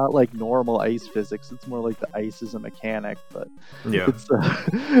 No. It's not like normal ice physics. It's more like the ice is a mechanic. But Yeah.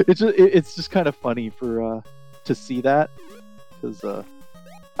 it's just kind of funny for to see that, because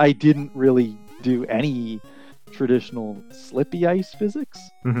I didn't really do any traditional slippy ice physics.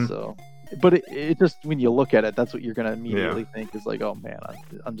 Mhm. So, but it just, when you look at it, that's what you're gonna immediately think is like, oh man,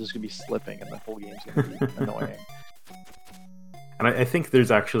 I'm just gonna be slipping, and the whole game's gonna be annoying. And I think there's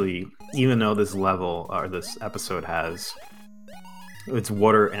actually, even though this level or this episode has it's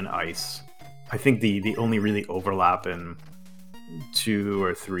water and ice, I think the only really overlap in 2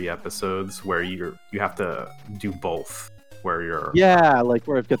 or 3 episodes where you have to do both, where you're Yeah, like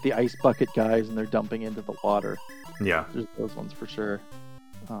where I've got the ice bucket guys and they're dumping into the water. yeah. There's those ones for sure.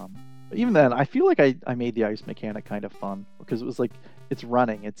 But even then, I feel like I made the ice mechanic kind of fun, because it was like, it's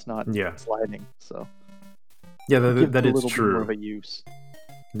running, it's not Yeah. sliding, so Yeah, it gives that it a is little bit more true. of a use.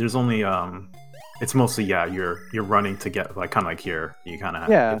 There's only it's mostly you're running to get, like, kind of like here you kind of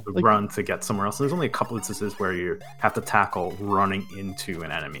Yeah, have to like- run to get somewhere else. And there's only a couple instances where you have to tackle running into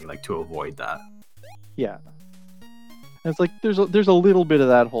an enemy, like, to avoid that. Yeah. And it's like there's a little bit of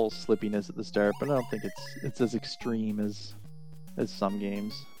that whole slippiness at the start, but I don't think it's as extreme as some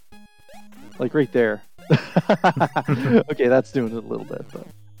games. Like right there. Okay, that's doing it a little bit, but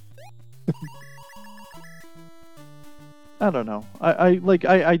I don't know.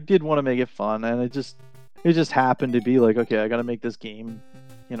 I did want to make it fun, and it just happened to be like, okay, I got to make this game,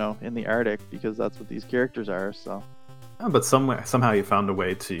 in the Arctic, because that's what these characters are. So But somehow you found a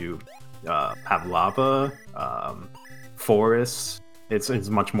way to have lava, forests. It's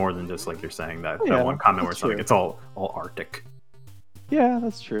much more than just, like you're saying, that Yeah, one comment where that's it's like true. it's all Arctic. yeah,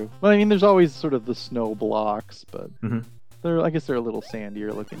 that's true. But I mean, there's always sort of the snow blocks, but Mhm. I guess they're a little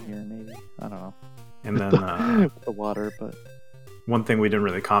sandier looking here, maybe. I don't know. And then With the water, but one thing we didn't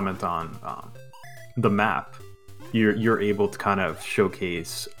really comment on, the map. You're able to kind of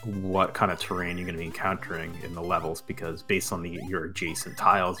showcase what kind of terrain you're going to be encountering in the levels, because based on your adjacent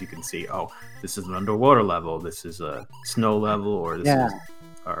tiles, you can see, oh, this is an underwater level, this is a snow level, or this Yeah. is,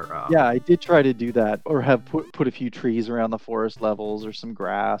 or yeah, I did try to do that, or have put a few trees around the forest levels, or some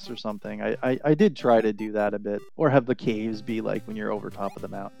grass or something. I did try to do that a bit, or have the caves be like when you're over top of the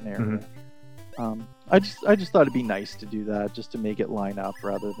mountain area. I just thought it'd be nice to do that, just to make it line up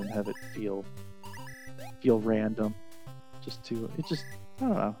rather than have it feel random. I don't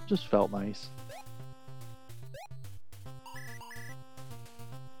know, just felt nice.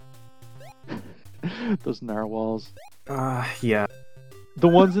 Those narwhals. yeah, The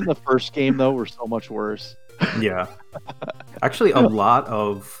ones in the first game though were so much worse. yeah. Actually, a lot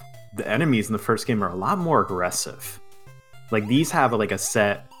of the enemies in the first game are a lot more aggressive. Like, these have like a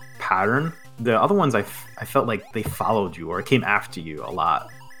set pattern. The other ones, I felt like they followed you or came after you a lot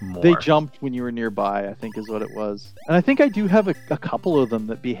more. They jumped when you were nearby, I think is what it was. And I think I do have a couple of them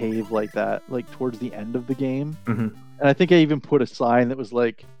that behave like that, like towards the end of the game. Mhm. And I think I even put a sign that was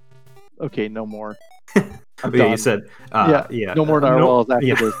like, okay, no more. I'm Yeah, done. you said, yeah, No more narwhals after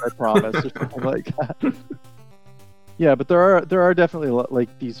yeah. this, I promise, or something like that. Yeah, but there are definitely like,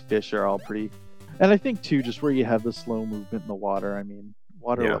 these fish are all pretty, and I think too, just where you have the slow movement in the water. I mean,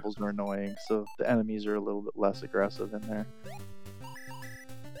 water Yeah. levels are annoying, so the enemies are a little bit less aggressive in there.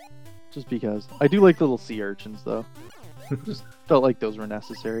 Just because I do like the little sea urchins, though. Just felt like those were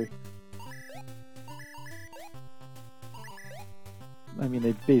necessary. I mean,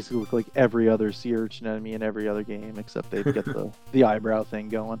 they basically look like every other sea urchin enemy in every other game, except they've got the eyebrow thing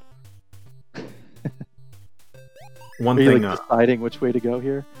going. One Are you thing, like deciding which way to go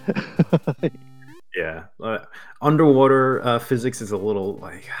here? yeah, underwater physics is a little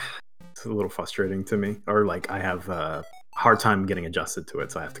it's a little frustrating to me, or like I have a hard time getting adjusted to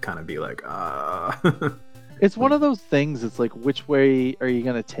it, so I have to kind of be like, It's one of those things. It's like, which way are you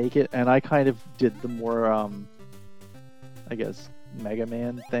gonna take it? And I kind of did the more, I guess, Mega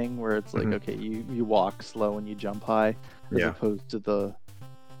Man thing, where it's like, Mhm. okay, you walk slow and you jump high, as Yeah. opposed to the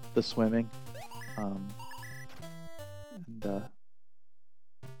swimming.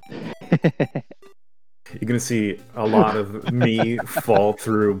 You're gonna see a lot of me fall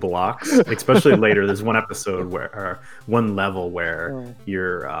through blocks, especially later. There's one episode or one level where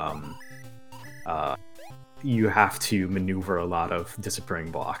Oh. you have to maneuver a lot of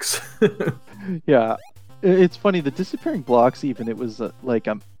disappearing blocks. Yeah, it's funny, the disappearing blocks. Even it was like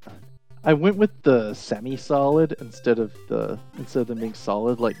I went with the semi-solid instead of them being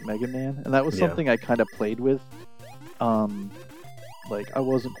solid like Mega Man, and that was Yeah. something I kind of played with. Um, like I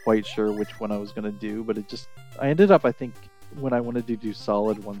wasn't quite sure which one I was gonna do, but I ended up, I think, when I wanted to do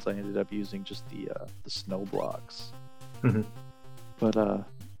solid ones, I ended up using just the snow blocks. Mhm. But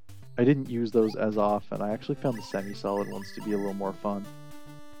I didn't use those as often. I actually found the semi-solid ones to be a little more fun.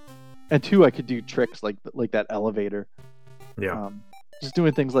 And two, I could do tricks like that elevator. Yeah. Just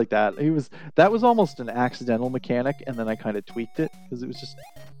doing things like that. That was almost an accidental mechanic, and then I kind of tweaked it because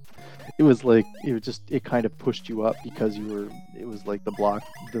it kind of pushed you up because it was like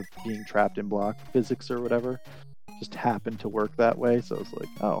the being trapped in block physics or whatever just happened to work that way. So it's like,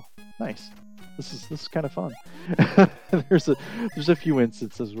 oh, nice. This is kind of fun. there's a few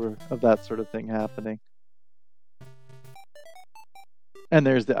instances of that sort of thing happening. And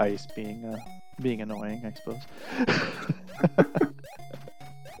there's the ice being annoying, I suppose.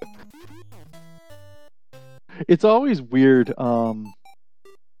 It's always weird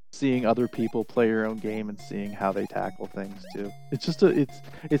seeing other people play your own game and seeing how they tackle things too.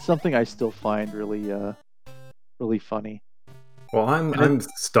 It's something I still find really funny. Well, I'm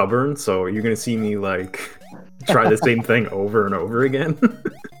stubborn, so you're gonna see me like try the same thing over and over again.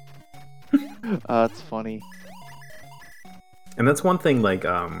 It's funny. And that's one thing. Like,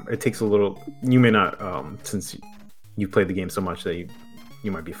 it takes a little. You may not, since you played the game so much that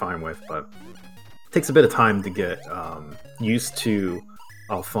you might be fine with, but it takes a bit of time to get used to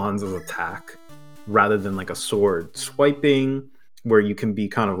Alphonse's attack rather than like a sword swiping where you can be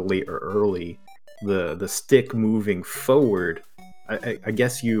kind of late or early. The stick moving forward, I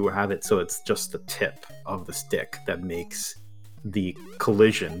guess you have it so it's just the tip of the stick that makes the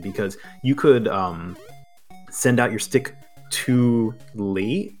collision, because you could send out your stick too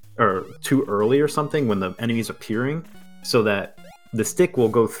late or too early or something when the enemy's appearing, so that the stick will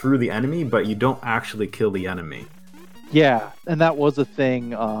go through the enemy, but you don't actually kill the enemy. Yeah, and that was a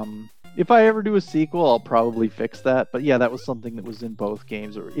thing. If I ever do a sequel, I'll probably fix that. But yeah, that was something that was in both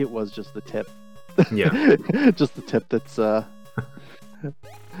games, or it was just the tip. Yeah. Just the tip that's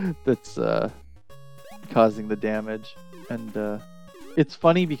causing the damage. And it's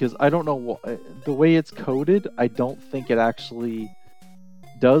funny because I don't know the way it's coded. I don't think it actually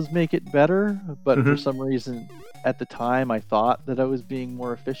does make it better, but for some reason at the time I thought that I was being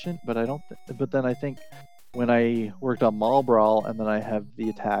more efficient, but I don't. But then I think when I worked on Mall Brawl, and then I have the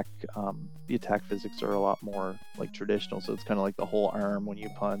attack physics are a lot more like traditional, so it's kind of like the whole arm when you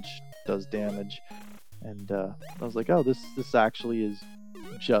punch does damage, and I was like, oh, this actually is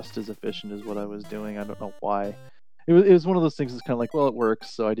just as efficient as what I was doing. I don't know why. It was one of those things that's kind of like, well, it works,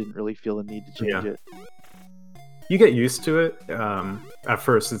 so I didn't really feel the need to change it. You get used to it. At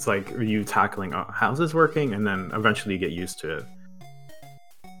first, it's like you tackling, how's this working? And then eventually you get used to it.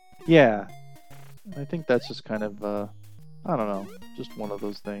 Yeah. I think that's just kind of, I don't know, just one of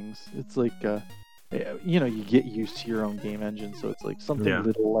those things. It's like, you get used to your own game engine, so it's like something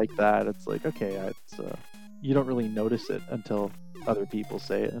little like that. It's like, okay, you don't really notice it until other people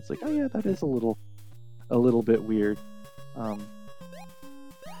say it. And it's like, oh yeah, that is a little bit weird.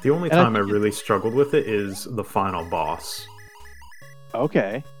 The only time I really struggled with it is the final boss.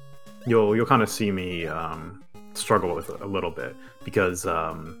 Okay. You'll kind of see me struggle with it a little bit, because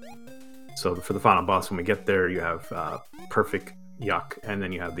so for the final boss, when we get there, you have perfect Yuck, and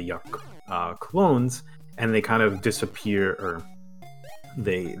then you have the Yuck clones, and they kind of disappear, or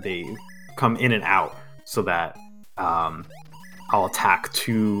they come in and out, so that I'll attack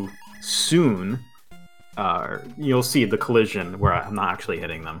too soon. You'll see the collision where I'm not actually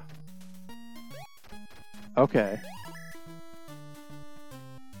hitting them. Okay.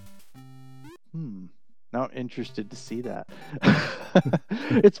 Now I'm interested to see that.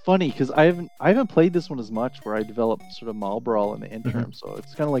 It's funny because I haven't played this one as much, where I developed sort of Mall Brawl in the interim, so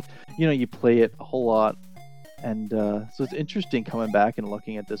it's kind of like, you play it a whole lot, and so it's interesting coming back and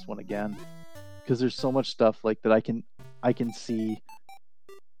looking at this one again, because there's so much stuff like that I can see.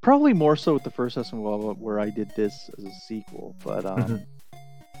 Probably more so with the first SMW, where I did this as a sequel, but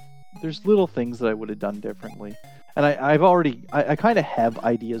there's little things that I would have done differently. And I kind of have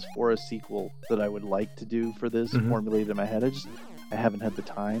ideas for a sequel that I would like to do for this, formulated in my head. I haven't had the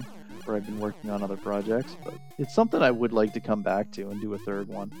time, where I've been working on other projects, but it's something I would like to come back to and do a third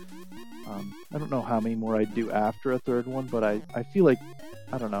one. I don't know how many more I'd do after a third one, but I feel like,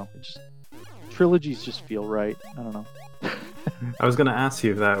 I don't know, trilogies just feel right. I don't know. I was going to ask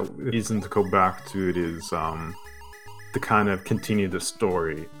you if that reason to go back to it is to kind of continue the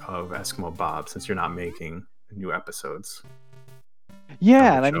story of Eskimo Bob, since you're not making new episodes.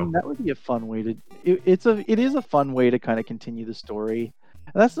 Yeah, and I mean, that would be a fun way to. It is a fun way to kind of continue the story.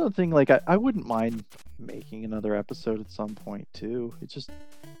 And that's the thing. Like, I wouldn't mind making another episode at some point too. It's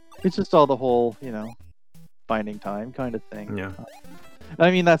just all the whole, finding time kind of thing. Yeah.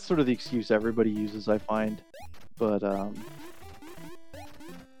 I mean, that's sort of the excuse everybody uses, I find. But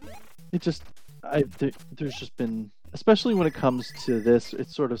it just, there's just been, especially when it comes to this,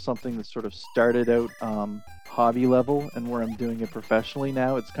 it's sort of something that sort of started out hobby level, and where I'm doing it professionally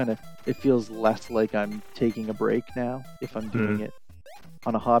now, it feels less like I'm taking a break now if I'm doing it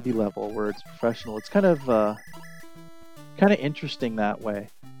on a hobby level where it's professional. It's kind of interesting that way,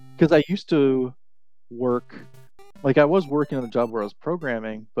 because I used to work, like I was working on a job where I was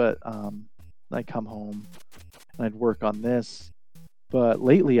programming, but I'd come home and I'd work on this. But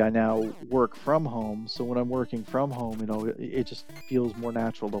lately I now work from home, so when I'm working from home, it just feels more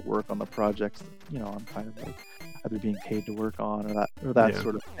natural to work on the projects, I'm kind of like either being paid to work on or that Yeah.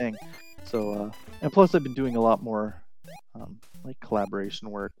 sort of thing. So and plus I've been doing a lot more like collaboration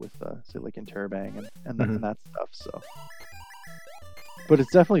work with say like Interrobang and that stuff. So, but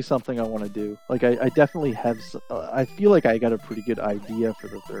it's definitely something I want to do. Like I definitely have. I feel like I got a pretty good idea for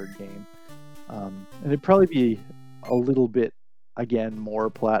the third game, and it'd probably be a little bit, again, more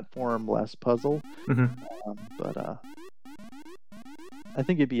platform, less puzzle. But I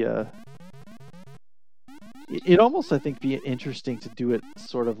think it'd be it almost, I think, be interesting to do it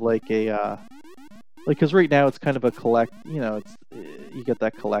sort of like a like, because right now it's kind of a collect, it's you get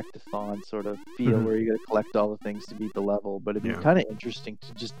that collectathon sort of feel where you got to collect all the things to beat the level. But it'd be kind of interesting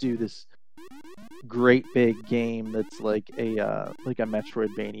to just do this great big game that's like a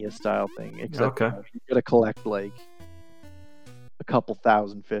Metroidvania style thing, except you got to collect like a couple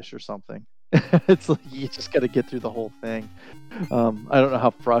thousand fish or something. It's like you just got to get through the whole thing. I don't know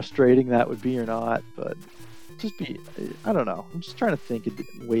how frustrating that would be or not, but I don't know. I'm just trying to think of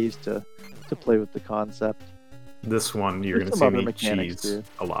ways to play with the concept. This one you're There's going to see me cheese too.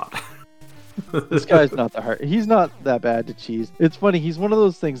 a lot. This guy's not that hard. He's not that bad to cheese. It's funny. He's one of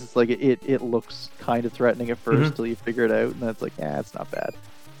those things. It's like it looks kind of threatening at first till you figure it out, and then it's like, it's not bad.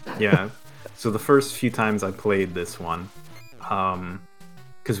 Yeah. So the first few times I played this one,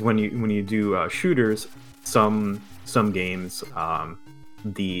 because when you do shooters, some games,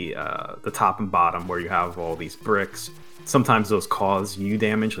 the top and bottom where you have all these bricks, sometimes those cause you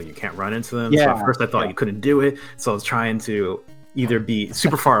damage, like you can't run into them. So at first I thought you couldn't do it, so I was trying to either be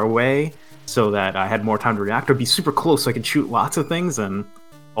super far away so that I had more time to react, or be super close so I could shoot lots of things. And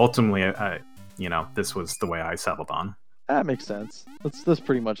ultimately, this was the way I settled on. That makes sense. That's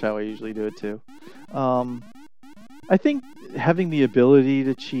pretty much how I usually do it too. I think having the ability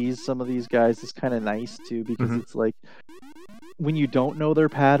to cheese some of these guys is kind of nice too, because it's like when you don't know their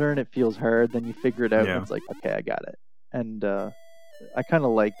pattern, it feels hard. Then you figure it out, and it's like, okay, I got it. And I kind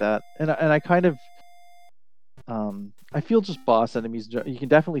of like that, and I kind of I feel just boss enemies. You can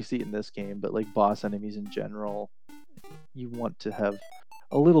definitely see it in this game, but like boss enemies in general, you want to have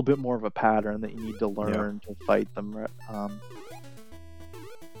a little bit more of a pattern that you need to learn to fight them.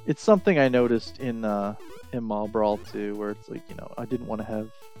 It's something I noticed in Mall Brawl 2, where it's like, I didn't want to have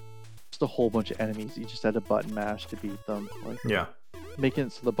just a whole bunch of enemies. You just had a button mash to beat them. Like, making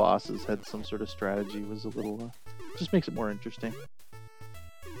it so the bosses had some sort of strategy was a little just makes it more interesting.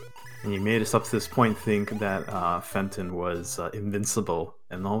 And you made us up to this point think that Fenton was invincible,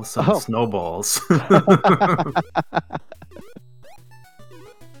 and all of a sudden snowballs.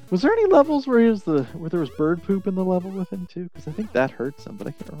 Was there any levels where there was bird poop in the level with him too? Because I think that hurts him, but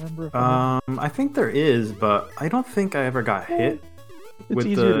I can't remember. If I think there is, but I don't think I ever got hit. It's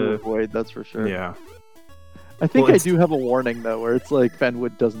easier to avoid, that's for sure. Yeah. I think I do have a warning though, where it's like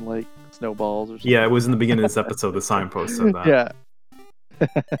Fenwood doesn't like snowballs or something. Yeah, it was in the beginning of this episode. The signpost said that. Yeah.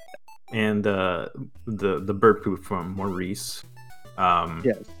 And the bird poop from Maurice.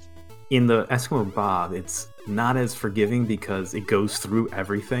 Yes. In the Eskimo Bob, it's not as forgiving because it goes through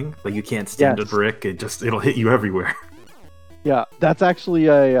everything. Like you can't stand a brick; it'll hit you everywhere. Yeah, that's actually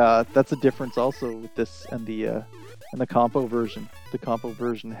a difference also with this and the compo version. The compo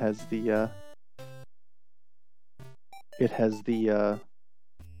version has the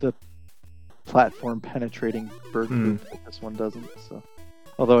platform penetrating bird poop, but this one doesn't. So,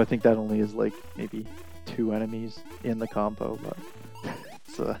 although I think that only is like maybe 2 enemies in the compo, but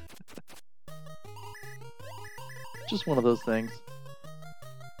it's just one of those things.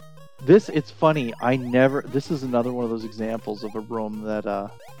 It's funny. This is another one of those examples of a room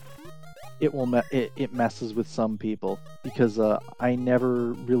that it messes with some people, because I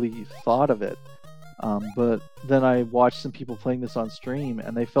never really thought of it. But then I watched some people playing this on stream,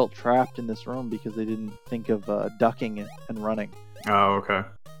 and they felt trapped in this room because they didn't think of ducking and running. Oh, okay.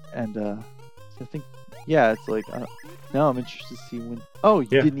 And I think Yeah, it's like now I'm interested to see when. Oh, you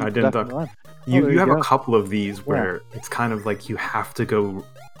Yeah, didn't I even didn't duck and duck. run. Oh, You there you you have a go. couple of these Yeah. where it's kind of like you have to go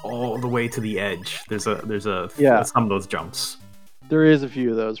all the way to the edge. There's Yeah. some of those jumps. There is a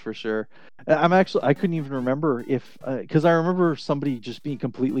few of those for sure. I couldn't even remember if because I remember somebody just being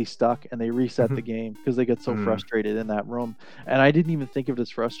completely stuck and they reset the game because they get so Mm, frustrated in that room, and I didn't even think of it as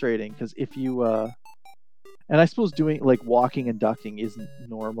frustrating because if you and I suppose doing like walking and ducking isn't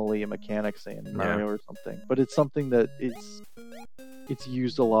normally a mechanic, say in yeah. Mario or something, but it's something that it's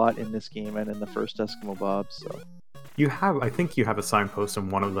used a lot in this game and in the first Eskimo Bob. So I think you have a signpost in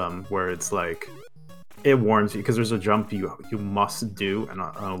one of them where it's like it warns you because there's a jump you must do on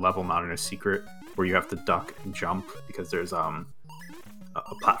a level not in a secret where you have to duck and jump because there's a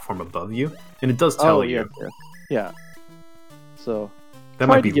platform above you, and it does tell yes, you. yeah. So That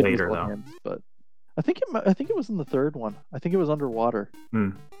might tried to be give later little though. hints, but I think it was in the third one. I think it was underwater Hmm.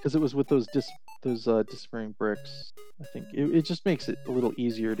 because it was with those disappearing bricks. I think it just makes it a little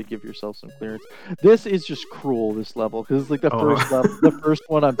easier to give yourself some clearance. This is just cruel, this level, because it's like the Oh. first level, the first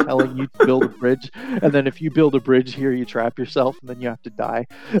one. I'm telling you to build a bridge, and then if you build a bridge here, you trap yourself, and then you have to die.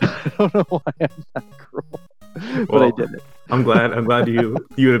 I don't know why I'm that cruel, but I Well, did it. I'm glad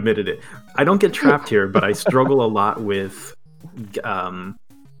you admitted it. I don't get trapped here, but I struggle a lot with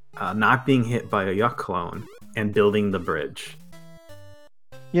not being hit by a yuck clone and building the bridge.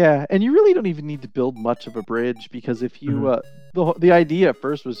 Yeah, and you really don't even need to build much of a bridge because if you Mhm. the idea at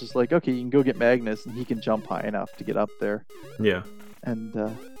first was just like, okay, you can go get Magnus and he can jump high enough to get up there, Yeah. and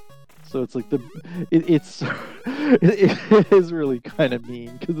so it's like it's it is really kind of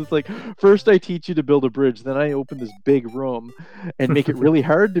mean because it's like first I teach you to build a bridge, then I open this big room and make it really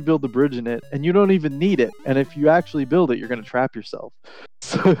hard to build the bridge in it, and you don't even need it, and if you actually build it, you're gonna trap yourself.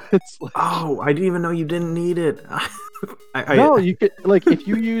 So it's like Oh, I didn't even know you didn't need it. no, you could like if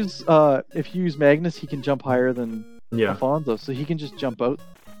you use Magnus, he can jump higher than Yeah. Alfonso, so he can just jump out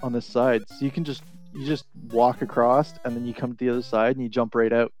on this side. So you just walk across and then you come to the other side and you jump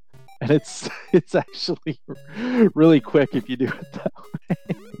right out. And it's actually really quick if you do it that way.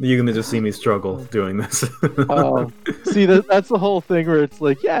 You're gonna just see me struggle doing this. Oh, see that's the whole thing where it's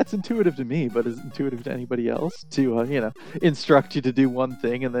like, yeah, it's intuitive to me, but is it intuitive to anybody else to instruct you to do one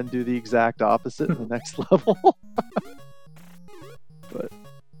thing and then do the exact opposite in the next level? But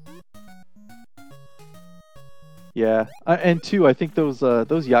yeah, and two, I think those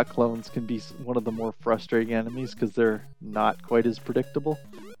yacht clones can be one of the more frustrating enemies because they're not quite as predictable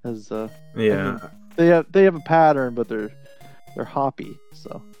as Yeah. I mean, they have a pattern, but they're hoppy.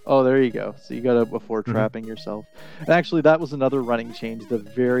 So there you go. So you got to before trapping yourself. And actually, that was another running change. The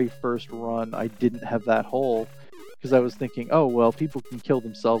very first run, I didn't have that hole because I was thinking, oh well, people can kill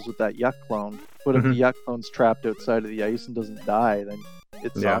themselves with that yuck clone. But if the yuck clone's trapped outside of the ice and doesn't die, then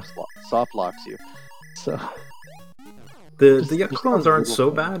it soft locks you. So the yuck clones those aren't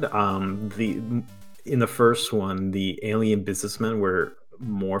little so things. bad. In the first one, the alien businessmen were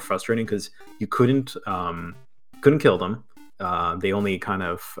more frustrating because you couldn't kill them. They only kind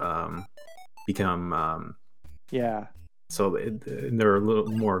of become Yeah, so they're a little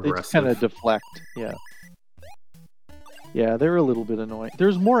more they just kind aggressive. of deflect. Yeah. Yeah, they were a little bit annoying.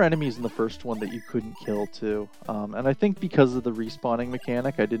 There's more enemies in the first one that you couldn't kill too, and I think because of the respawning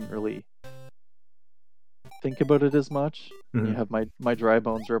mechanic, I didn't really think about it as much. And you have my dry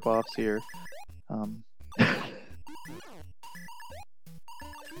bones ripoffs here.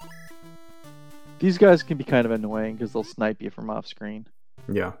 These guys can be kind of annoying because they'll snipe you from off screen.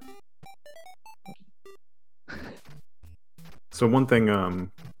 Yeah. So one thing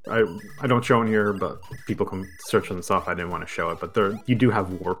I don't show in here, but people can search on this off. I didn't want to show it, but you do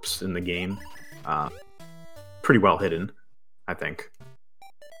have warps in the game, pretty well hidden, I think.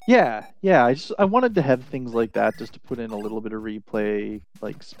 Yeah. I wanted to have things like that just to put in a little bit of replay,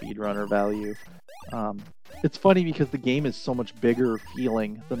 like speedrunner value. It's funny because the game is so much bigger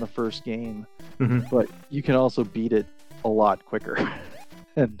feeling than the first game, but you can also beat it a lot quicker,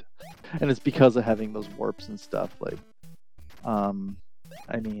 and it's because of having those warps and stuff. Like, I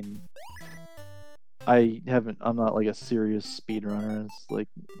mean, I'm not like a serious speedrunner. It's like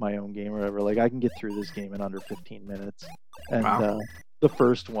my own game or whatever. Like I can get through this game in under 15 minutes, and Wow. the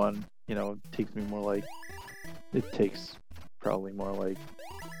first one, takes me it takes probably more like,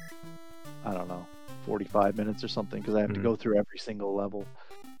 I don't know, 45 minutes or something because I have to go through every single level.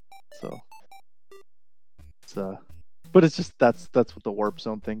 So it's but it's just that's what the warp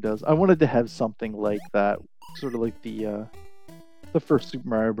zone thing does. I wanted to have something like that, sort of like the first Super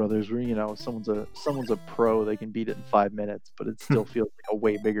Mario Brothers, where someone's a pro, they can beat it in 5 minutes, but it still feels like a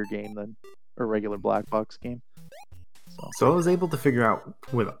way bigger game than a regular black box game. So I was able to figure out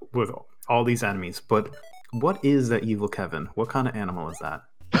with all these enemies, but what is that evil Kevin? What kind of animal is that?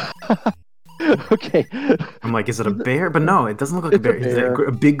 Okay. I'm like, is it a bear? But no, it doesn't look like a It's a bear. Is it bear.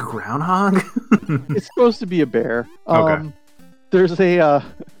 a big groundhog? It's supposed to be a bear. Okay. There's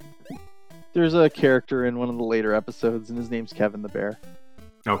a character in one of the later episodes, and his name's Kevin the Bear.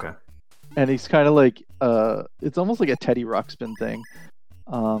 Okay. And he's kind of like it's almost like a Teddy Ruxpin thing.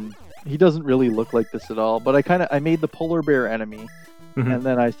 He doesn't really look like this at all, but I made the polar bear enemy, Mhm. and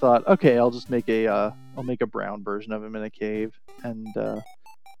then I thought, okay, I'll just make a brown version of him in a cave, and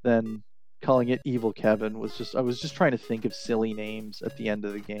then calling it Evil Kevin I was just trying to think of silly names at the end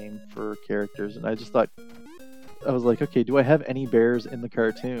of the game for characters, and I just thought, I was like, okay, do I have any bears in the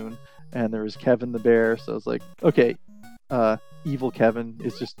cartoon? And there was Kevin the Bear, so I was like, okay, Evil Kevin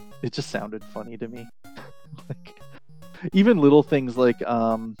it just sounded funny to me. Like, even little things like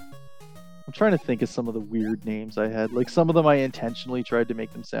I'm trying to think of some of the weird names I had. Like, some of them I intentionally tried to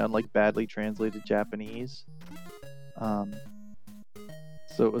make them sound like badly translated Japanese.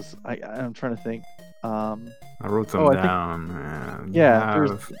 So it was I'm trying to think. I wrote them I think- down. Yeah,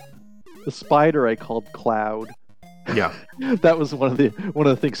 there's the spider I called Cloud. Yeah. That was one of the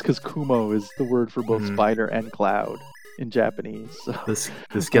things, because Kumo is the word for both Mhm. spider and cloud in Japanese. So.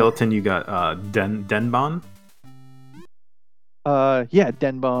 The skeleton you got Denbon. Yeah,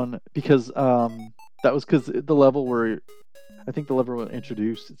 Denbon, because that was because the level where I think the level was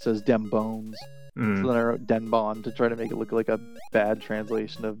introduced, it says Dem Bones. Mm. So then I wrote Denbon to try to make it look like a bad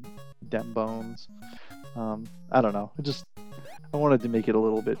translation of Dem Bones. I don't know. I wanted to make it a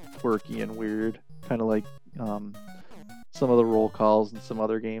little bit quirky and weird, kind of like some of the roll calls in some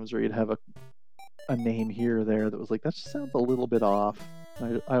other games where you'd have a name here or there that was like, that just sounds a little bit off.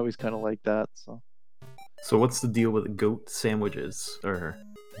 I always kind of like that. So what's the deal with goat sandwiches? Goat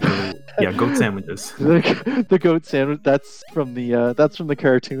sandwiches. The goat sandwich, that's from the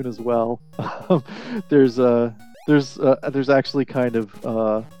cartoon as well. There's actually kind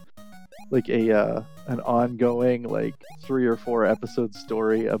of like an ongoing, like 3 or 4 episode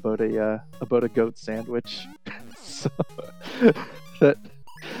story about a goat sandwich. So that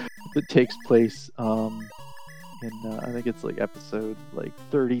takes place in I think it's like episode like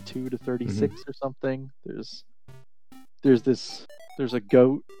 32 to 36 or something. There's a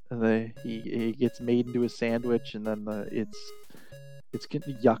goat, and he gets made into a sandwich, and then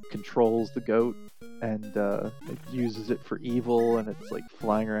Yuck controls the goat and it uses it for evil, and it's like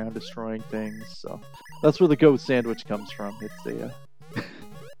flying around destroying things. So that's where the goat sandwich comes from. It's a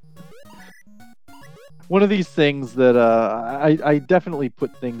one of these things that I definitely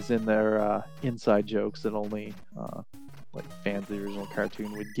put things in there, inside jokes that only like fans of the original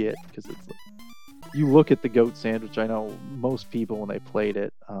cartoon would get, because it's like, you look at the goat sandwich, I know most people when they played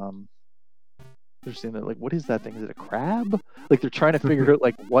it, they're saying that, like, what is that thing? Is it a crab? Like, they're trying to figure out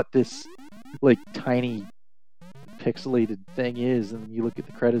like what this like tiny pixelated thing is, and you look at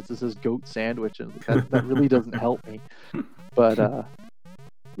the credits, it says goat sandwich, and that really doesn't help me. But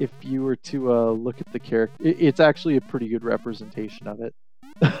if you were to look at the character, it's actually a pretty good representation of it.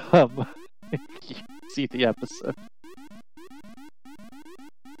 If you see the episode.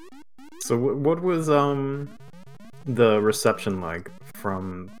 So what was the reception like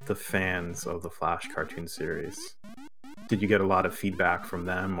from the fans of the Flash cartoon series? Did you get a lot of feedback from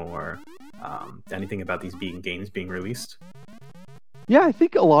them, or anything about these games being released? Yeah, I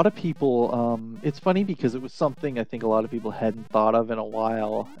think a lot of people, it's funny because it was something I think a lot of people hadn't thought of in a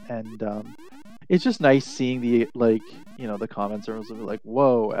while, and it's just nice seeing the, like, you know, the comments are like,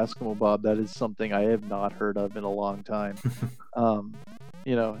 whoa, Eskimo Bob, that is something I have not heard of in a long time.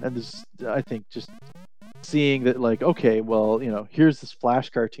 You know, and this, I think, just seeing that, like, okay, well, you know, here's this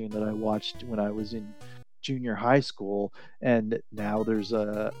Flash cartoon that I watched when I was in junior high school, and now there's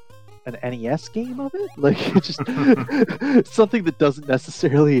an NES game of it. Like, it's just something that doesn't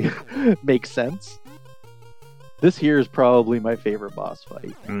necessarily make sense. This here is probably my favorite boss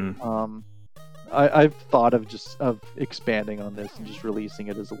fight. I've thought of expanding on this and just releasing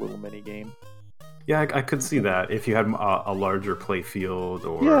it as a little mini game. Yeah, I could see that if you had a larger play field,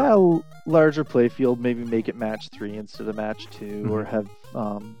 or larger play field. Maybe make it match 3 instead of match 2, or have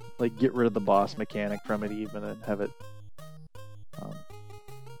like get rid of the boss mechanic from it even, and have it.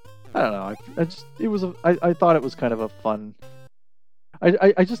 I don't know. I thought it was kind of a fun.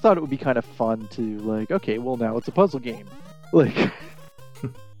 I just thought it would be kind of fun to, like, okay, well, now it's a puzzle game, like,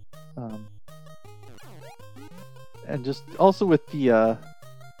 and just also with the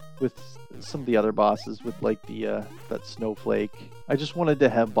with some of the other bosses, with like the that snowflake. I just wanted to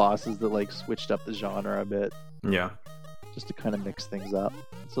have bosses that like switched up the genre a bit. Yeah. Just to kind of mix things up,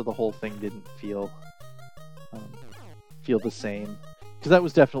 so the whole thing didn't feel the same. because that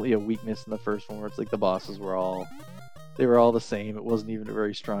was definitely a weakness in the first one, where it's like the bosses were all the same. It wasn't even a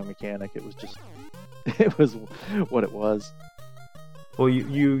very strong mechanic. It was just it was what it was. Well,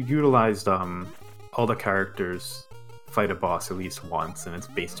 you utilized all the characters fight a boss at least once, and it's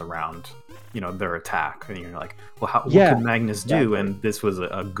based around their attack, and you're like, well, what could Magnus do? And this was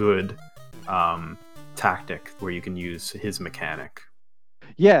a good tactic where you can use his mechanic.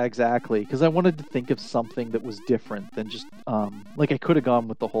 Yeah, exactly. Because I wanted to think of something that was different than just like I could have gone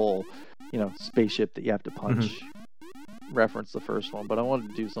with the whole spaceship that you have to punch reference the first one, but I wanted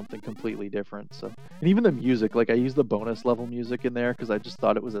to do something completely different. So, and even the music, like I used the bonus level music in there because I just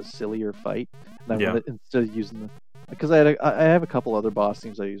thought it was a sillier fight, and I wanted, instead of using because I have a couple other boss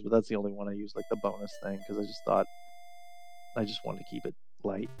themes I use, but that's the only one I use, like the bonus thing, because I just thought I just wanted to keep it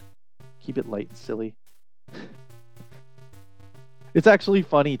light and silly. It's actually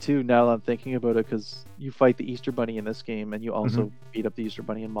funny too now that I'm thinking about it, because you fight the Easter Bunny in this game, and you also beat up the Easter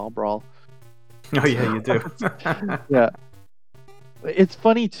Bunny in Mall Brawl. Oh yeah, you do. Yeah, it's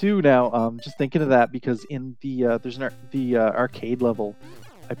funny too now. Just thinking of that, because in the there's the arcade level,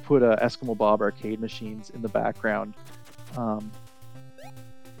 I put Eskimo Bob arcade machines in the background,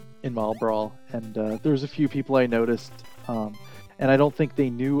 in Mall Brawl, and there's a few people I noticed, and I don't think they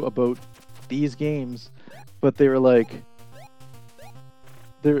knew about these games, but they were like,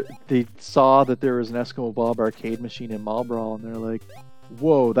 they saw that there was an Eskimo Bob arcade machine in Mall Brawl, and they're like,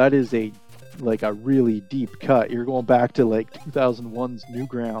 "Whoa, that is a really deep cut. You're going back to like 2001's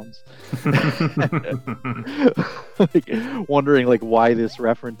Newgrounds." Like, wondering like why this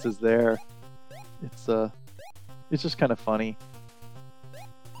reference is there. It's just kind of funny.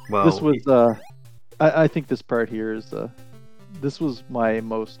 Well, this was I think this part here is this was my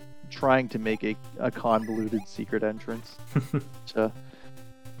most trying to make a convoluted secret entrance.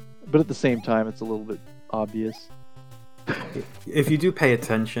 But at the same time, it's a little bit obvious. If you do pay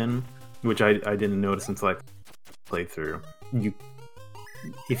attention, which I didn't notice until I played through,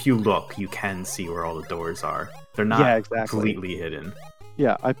 if you look, you can see where all the doors are. They're not completely hidden.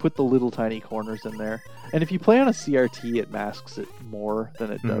 Yeah, I put the little tiny corners in there, and if you play on a CRT, it masks it more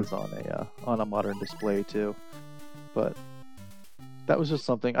than it does on a modern display too. But that was just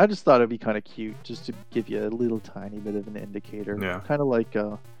something I just thought it'd be kind of cute, just to give you a little tiny bit of an indicator. Yeah. Kind of like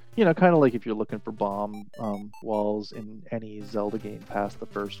kind of like if you're looking for bomb walls in any Zelda game past the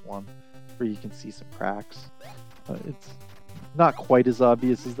first one, where you can see some cracks. It's not quite as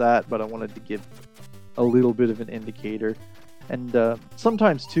obvious as that, but I wanted to give a little bit of an indicator. And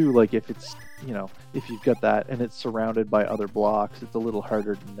sometimes too, like if it's if you've got that and it's surrounded by other blocks, it's a little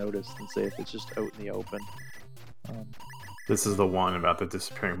harder to notice than say if it's just out in the open. This is the one about the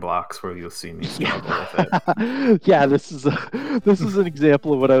disappearing blocks where you'll see me struggle with it. Yeah, this is an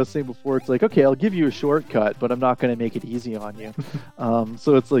example of what I was saying before. It's like, okay, I'll give you a shortcut, but I'm not going to make it easy on you.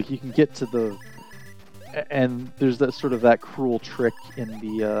 So it's like you can get to and there's that sort of that cruel trick in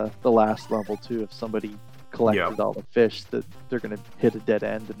the last level too. If somebody collected all the fish, that they're going to hit a dead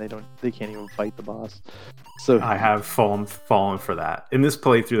end and they can't even fight the boss. So I have fallen for that in this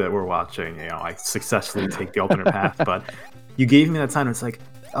playthrough that we're watching. I successfully take the alternate path, but you gave me that time. It's like,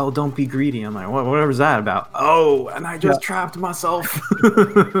 oh, don't be greedy. I'm like, whatever's that about? Oh, and I just trapped myself.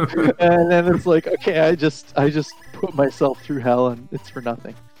 And then it's like, okay, I just put myself through hell, and it's for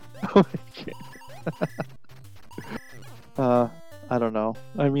nothing. I don't know.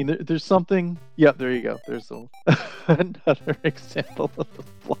 I mean, there's something. Yeah, there you go. There's another example of the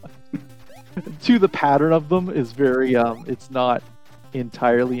block. To the pattern of them is very. It's not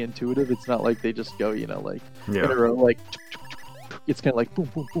entirely intuitive. It's not like they just go, in a row. Like it's kind of like boom,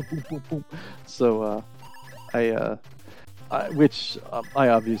 boom, boom, boom, boom, boom. So, which I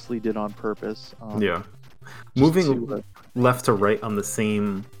obviously did on purpose. Moving left to right on the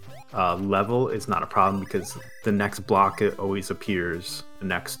same level is not a problem, because the next block it always appears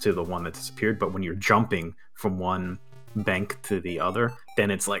next to the one that disappeared. But when you're jumping from one bank to the other,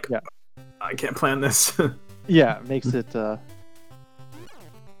 then it's like, I can't plan this. Yeah, it makes it.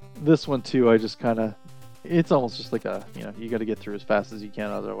 This one too, I just kind of. It's almost just like you got to get through as fast as you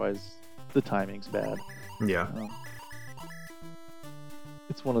can, otherwise the timing's bad. Yeah.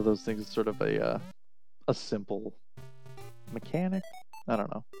 It's one of those things. It's sort of a simple mechanic. I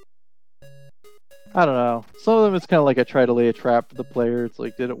don't know. Some of them, it's kind of like I try to lay a trap for the player. It's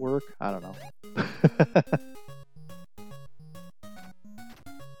like, did it work? I don't know.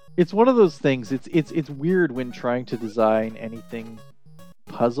 It's one of those things. It's weird when trying to design anything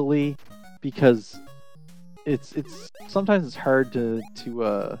puzzly, because it's sometimes it's hard to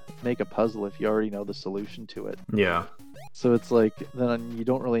make a puzzle if you already know the solution to it. Yeah. So it's like then you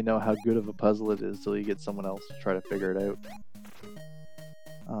don't really know how good of a puzzle it is till you get someone else to try to figure it out.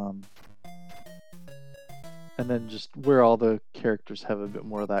 Um, and then just where all the characters have a bit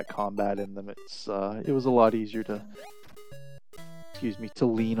more of that combat in them, it was a lot easier to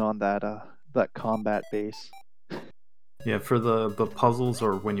lean on that combat base. Yeah, for the puzzles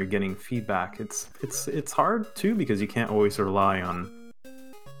or when you're getting feedback, it's hard too because you can't always rely on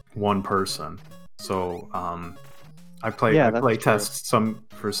one person. So I play That's true. test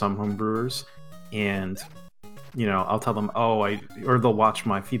for some homebrewers, and I'll tell them, or they'll watch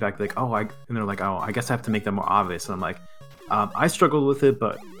my feedback, like, and they're like, I guess I have to make that more obvious. And I'm like, I struggled with it,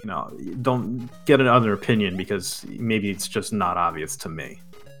 but don't get another opinion because maybe it's just not obvious to me.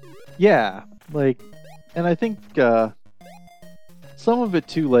 Yeah, and I think some of it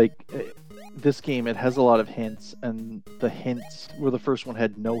too, this game, it has a lot of hints, and the hints where the first one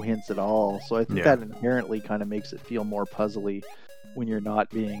had no hints at all. So I think that inherently kind of makes it feel more puzzly when you're not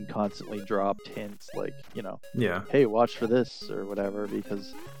being constantly dropped hints hey, watch for this or whatever,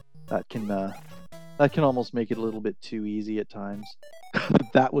 because that can almost make it a little bit too easy at times.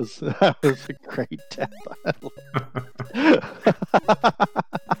 that was a great death.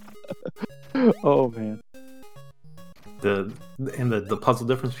 Oh man. The puzzle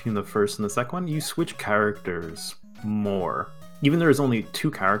difference between the first and the second one, you switch characters more. Even there's only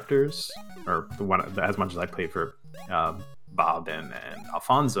 2 characters, or the one as much as I played for Bob and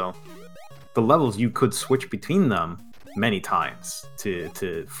Alfonso, the levels you could switch between them many times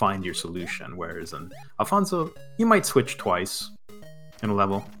to find your solution. Whereas in Alfonso, you might switch twice in a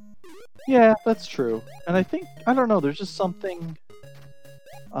level. Yeah, that's true. And I think, I don't know, there's just something.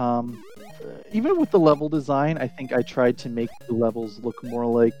 Even with the level design, I think I tried to make the levels look more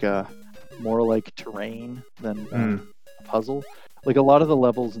like terrain than a puzzle. Like a lot of the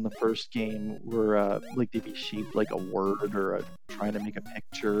levels in the first game were they'd be shaped like a word or trying to make a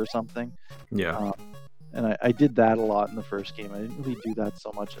picture or something. Yeah. And I did that a lot in the first game. I didn't really do that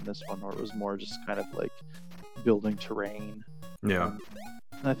so much in this one, where it was more just kind of like building terrain. Yeah.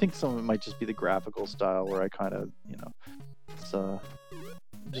 And I think some of it might just be the graphical style, where I kind of, it's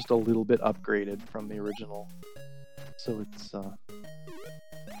just a little bit upgraded from the original. So it's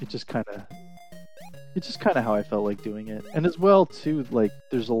just kind of how I felt like doing it. And as well too, like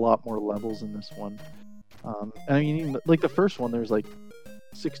there's a lot more levels in this one. And I mean, even, like the first one, there's like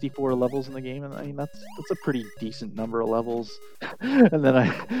 64 levels in the game, and I mean that's a pretty decent number of levels. And then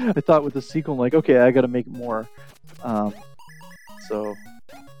I thought with the sequel, I'm like, okay, I got to make more. So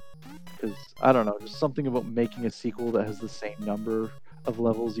because I don't know, just something about making a sequel that has the same number of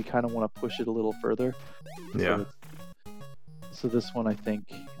levels, you kind of want to push it a little further. Yeah. So this one, I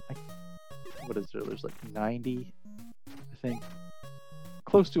think, what is there? There's like 90, I think,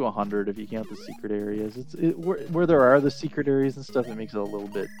 close to 100 if you count the secret areas. Where there are the secret areas and stuff, it makes it a little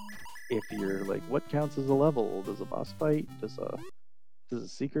bit iffier. Like, what counts as a level? Does a boss fight? Does a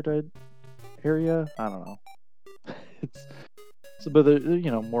secret area? I don't know. But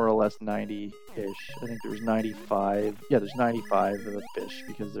more or less 90-ish. I think there's 95. Yeah, there's 95 of the fish,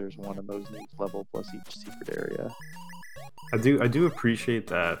 because there's one of those in each level plus each secret area. I do appreciate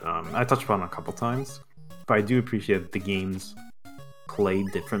that. I touched upon it a couple times, but I do appreciate the games play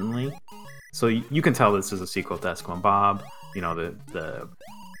differently. So you can tell this is a sequel to Eskimo Bob. The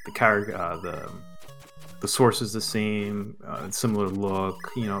character, the source is the same, similar look.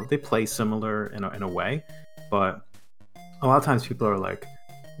 They play similar in a way, but a lot of times people are like,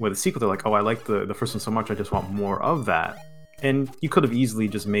 with a sequel, they're like, I like the first one so much, I just want more of that. And you could have easily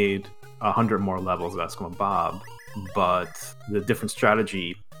just made 100 more levels of Eskimo Bob, but the different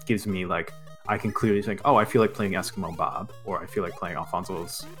strategy gives me, like, I can clearly think, I feel like playing Eskimo Bob, or I feel like playing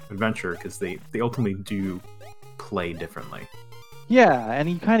Alfonso's Adventure, because they ultimately do play differently. Yeah, and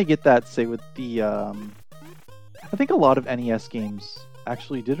you kind of get that, say, with the... I think a lot of NES games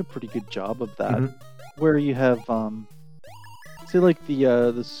actually did a pretty good job of that, where you have... say like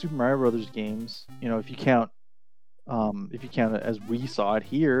the Super Mario Brothers games, if you count it as we saw it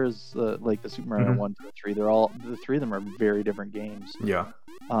here, as like the Super Mario 1, 2, and 3, the 3 of them are very different games. Yeah.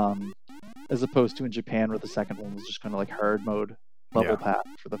 As opposed to in Japan, where the second one was just kind of like hard mode level path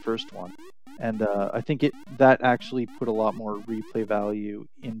for the first one, and I think that actually put a lot more replay value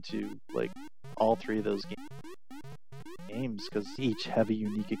into like all 3 of those games, because each have a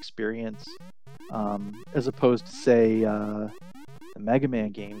unique experience, as opposed to say the Mega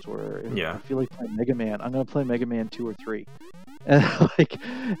Man games, where if I feel like playing Mega Man, I'm gonna play Mega Man 2 or 3,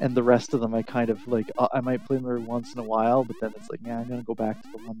 and the rest of them I kind of like, I might play them every once in a while, but then it's like, I'm gonna go back to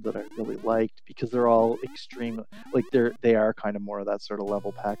the ones that I really liked, because they're all extreme, like they are kind of more of that sort of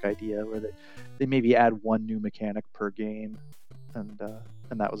level pack idea, where they maybe add one new mechanic per game, and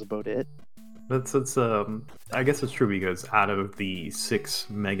that was about it. That's I guess it's true because out of the 6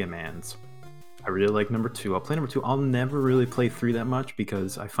 Mega Mans, I really like number 2. I'll play number 2. I'll never really play 3 that much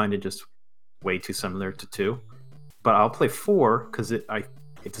because I find it just way too similar to 2. But I'll play 4 because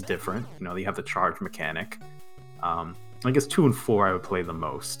it's different. You know, you have the charge mechanic. I guess 2 and 4 I would play the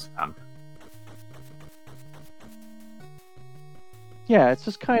most. Yeah, it's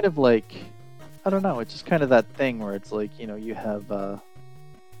just kind of like, I don't know, it's just kind of that thing where it's like, you know, you have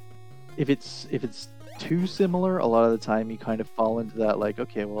if it's too similar, a lot of the time you kind of fall into that like,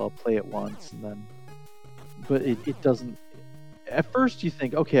 okay, well, I'll play it once and then, but it doesn't. At first you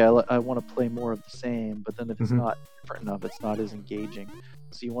think, okay, I want to play more of the same, but then if it's not different enough, it's not as engaging.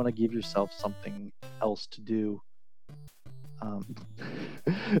 So you want to give yourself something else to do. I'm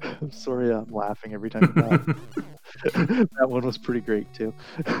sorry, I'm laughing every time you laugh. That one was pretty great too.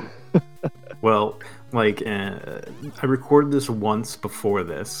 Well, like I recorded this once before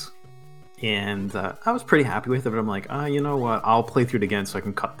this, and I was pretty happy with it. But I'm like, you know what? I'll play through it again so I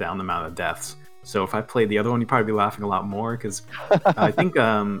can cut down the amount of deaths. So if I played the other one, you'd probably be laughing a lot more because I think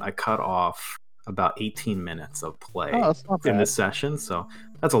I cut off about 18 minutes of play in this session. So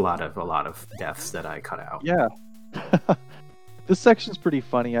that's a lot of deaths that I cut out. Yeah. This section's pretty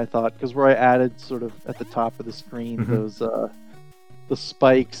funny, I thought, because where I added sort of at the top of the screen those the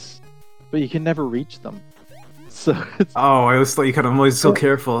spikes, but you can never reach them. So it's, I was like, I'm always so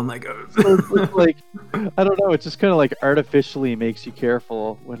careful. I'm like, so it's like, I don't know. It just kind of like artificially makes you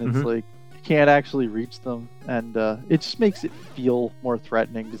careful when it's like you can't actually reach them, and it just makes it feel more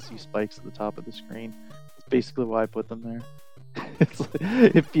threatening to see spikes at the top of the screen. That's basically why I put them there. It's like,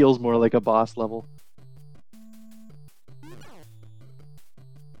 it feels more like a boss level.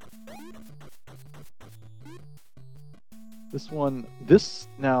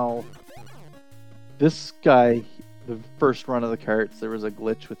 This guy, the first run of the carts, there was a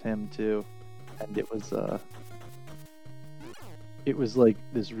glitch with him too, and it was like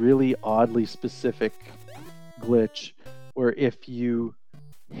this really oddly specific glitch where if you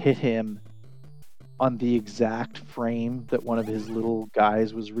hit him on the exact frame that one of his little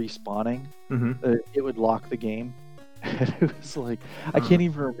guys was respawning, it would lock the game. And it was like, I can't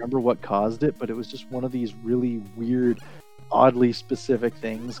even remember what caused it, but it was just one of these really weird, oddly specific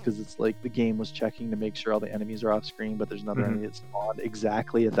things, because it's like the game was checking to make sure all the enemies are off screen, but there's another enemy that spawned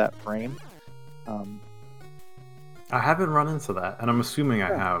exactly at that frame. I haven't run into that, and I'm assuming I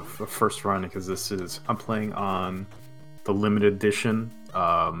have a first run because I'm playing on the limited edition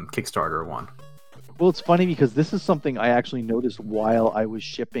Kickstarter one. Well, it's funny because this is something I actually noticed while I was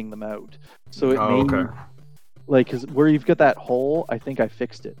shipping them out. So it made like, because where you've got that hole, I think I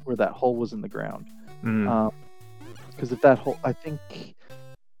fixed it where that hole was in the ground. Because if that hole, I think,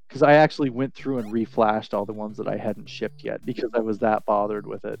 because I actually went through and reflashed all the ones that I hadn't shipped yet because I was that bothered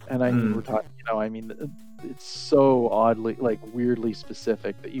with it. And I mean, we're talking, you know, I mean, it's so oddly, like weirdly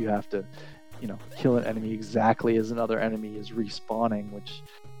specific that you have to, you know, kill an enemy exactly as another enemy is respawning, which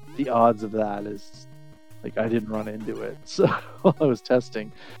the odds of that is, like, I didn't run into it. So while I was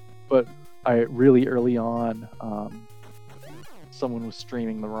testing, but I really early on, someone was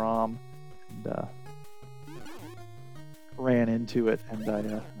streaming the ROM and ran into it,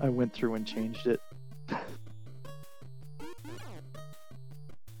 and I went through and changed it.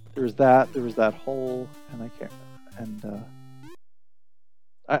 There was that hole, and I can't, and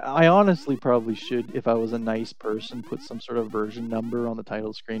I honestly probably should, if I was a nice person, put some sort of version number on the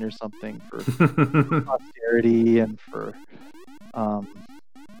title screen or something for posterity and for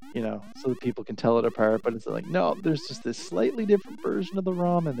you know, so that people can tell it apart. But it's like, no, there's just this slightly different version of the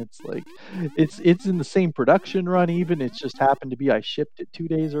ROM, and it's like it's in the same production run, even it just happened to be I shipped it 2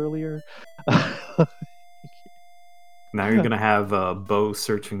 days earlier. Now you're gonna have Bo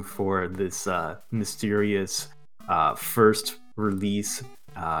searching for this mysterious first release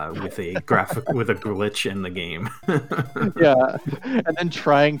with a graphic with a glitch in the game. Yeah, and then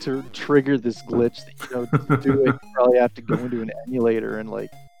trying to trigger this glitch that, you know, to do it, you probably have to go into an emulator and like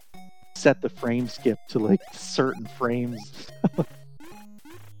set the frame skip to like certain frames.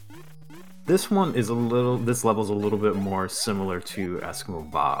 This level's a little bit more similar to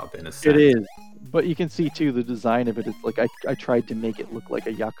Eskimo Bob in a sense. It is, but you can see too the design of it. It's like I tried to make it look like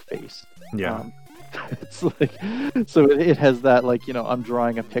a yuck face. Yeah. It's like, so it has that, like, you know, I'm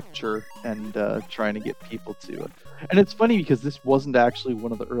drawing a picture and trying to get people to, and it's funny because this wasn't actually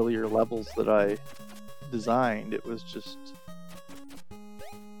one of the earlier levels that I designed. It was just,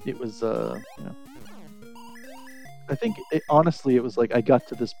 you know, I think honestly it was like I got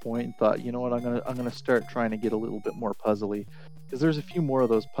to this point and thought, you know what, I'm gonna start trying to get a little bit more puzzly, because there's a few more of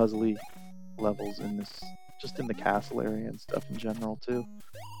those puzzly levels in this, just in the castle area and stuff in general too.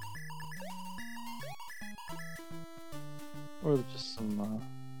 or just some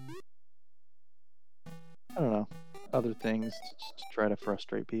I don't know, other things to just try to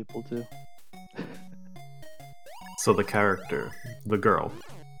frustrate people too. So the character, the girl,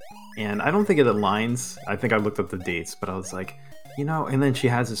 and I don't think it aligns. I think I looked up the dates, but I was like, and then she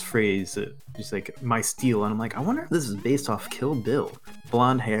has this phrase, she's like, my steel, and I'm like, I wonder if this is based off Kill Bill.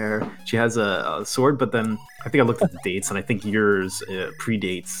 Blonde hair, she has a sword, but then I think I looked at the dates, and I think yours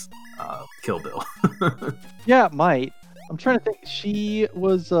predates Kill Bill. Yeah, it might. I'm trying to think. She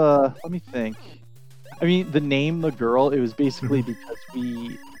was, let me think. I mean, the name, the girl, it was basically because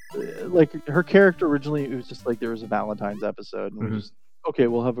we, like, her character originally, it was just like there was a Valentine's episode, and we just, okay,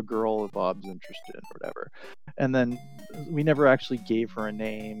 we'll have a girl that Bob's interested in, or whatever. And then we never actually gave her a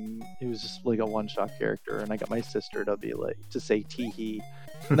name. It was just like a one-shot character, and I got my sister to be like, to say Teehee.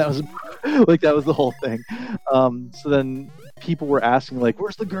 And that was like, that was the whole thing. So then people were asking, like,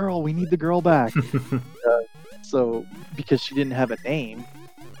 where's the girl? We need the girl back. So because she didn't have a name,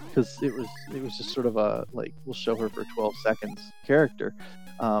 because it was just sort of a, like, we'll show her for 12 seconds character,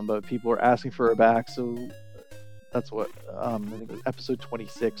 but people were asking for her back, so that's what I think it was episode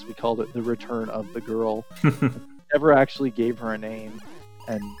 26. We called it the Return of the Girl. Never actually gave her a name,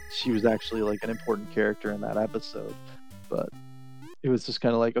 and she was actually like an important character in that episode, but it was just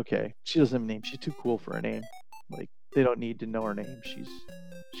kind of like, okay, she doesn't have a name, she's too cool for a name, like, they don't need to know her name, she's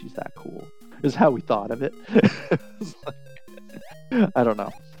that cool, is how we thought of it. I don't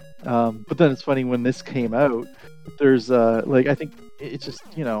know. But then it's funny when this came out, there's like, I think it's just,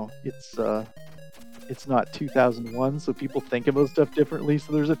 it's not 2001, so people think about stuff differently.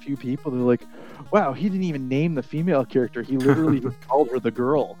 So there's a few people that are like, wow, he didn't even name the female character, he literally just called her the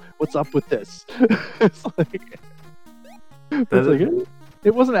girl. What's up with this? It's like,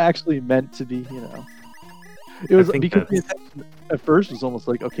 it wasn't actually meant to be, it was because the attention at first was almost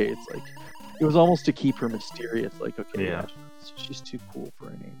like, okay, it's like, it was almost to keep her mysterious, like, okay, yeah, she's too cool for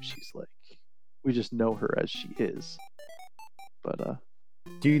a name, she's like, we just know her as she is. But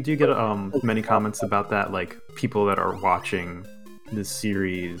do you get many comments about that, like people that are watching the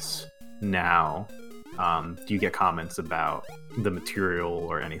series now? Do you get comments about the material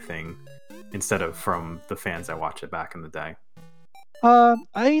or anything instead of from the fans that watch it back in the day? I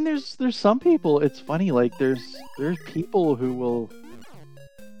mean, there's some people. It's funny, like there's people who will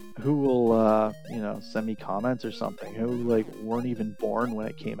send me comments or something who like weren't even born when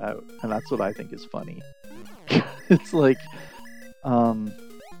it came out, and that's what I think is funny. It's like,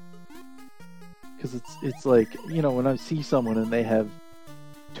 because it's like, when I see someone and they have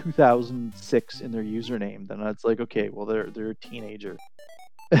 2006 in their username, then it's like, okay, well they're a teenager,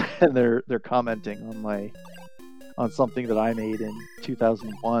 and they're commenting on something that I made in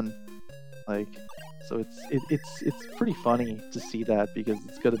 2001, like, so it's pretty funny to see that, because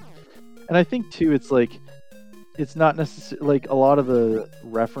it's gonna, and I think too, it's like, it's not necessarily like a lot of the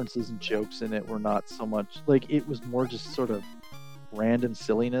references and jokes in it were not so much like, it was more just sort of random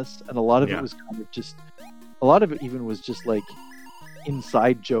silliness, and a lot of it was kind of just, a lot of it even was just like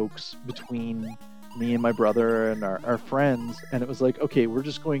inside jokes between me and my brother and our friends, and it was like, okay, we're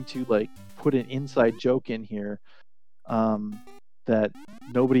just going to like put an inside joke in here that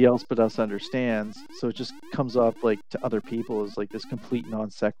nobody else but us understands, so it just comes off like to other people as like this complete non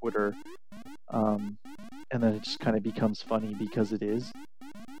sequitur, and then it just kind of becomes funny because it is.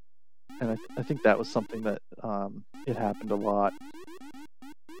 And I think that was something that it happened a lot,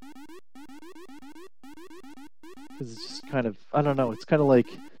 because it's just kind of, I don't know, it's kind of like,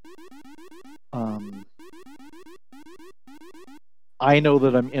 I know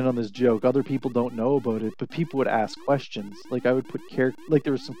that I'm in on this joke. Other people don't know about it, but people would ask questions. Like, I would put like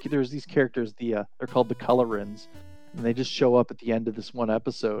there was these characters, they're called the Colorins, and they just show up at the end of this one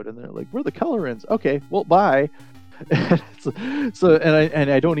episode, and they're like, "We're the Colorins." Okay, well, bye.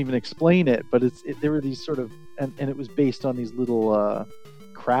 And I don't even explain it, but there were these sort of, and it was based on these little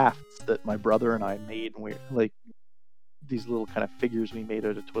crafts that my brother and I made, and we like these little kind of figures we made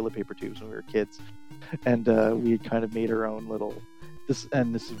out of toilet paper tubes when we were kids, and we had kind of made our own little. This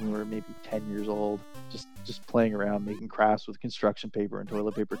is when we were maybe 10 years old, just playing around making crafts with construction paper and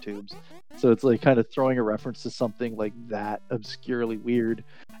toilet paper tubes. So it's like kind of throwing a reference to something like that obscurely weird,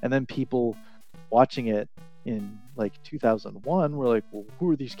 and then people watching it in like 2001 were like, well, who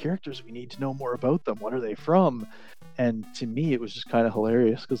are these characters? We need to know more about them. What are they from? And to me, it was just kind of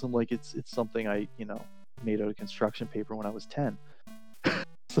hilarious, because I'm like, it's something I made out of construction paper when I was 10.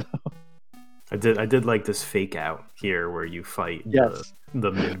 So I did like this fake out here where you fight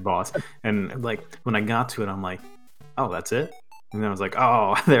the mid boss, and like when I got to it, I'm like, oh, that's it, and then I was like,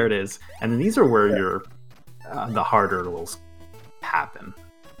 oh, there it is, and then these are where your the harder levels happen.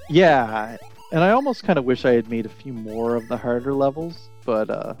 Yeah, And I almost kind of wish I had made a few more of the harder levels,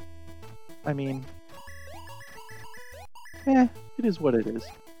 but I mean, it is what it is.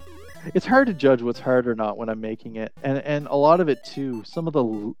 It's hard to judge what's hard or not when I'm making it, and a lot of it too. Some of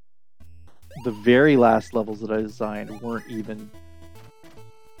the very last levels that I designed weren't even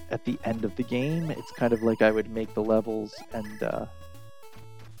at the end of the game. It's kind of like I would make the levels and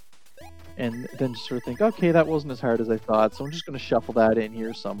then just sort of think, okay, that wasn't as hard as I thought, so I'm just going to shuffle that in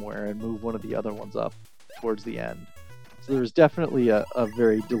here somewhere and move one of the other ones up towards the end. So there's definitely a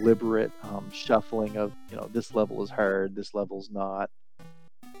very deliberate shuffling of, this level is hard, this level's not,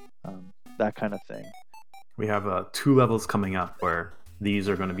 that kind of thing. We have 2 levels coming up where these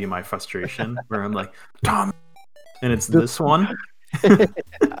are going to be my frustration, where I'm like, Tom, and it's this one, and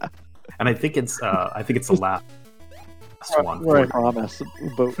I think it's the last one. Where I promise,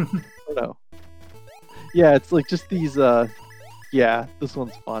 but no. Yeah, it's like just these. Yeah, this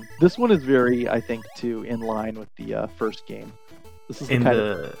one's fun. This one is very, I think, too, in line with the first game. This is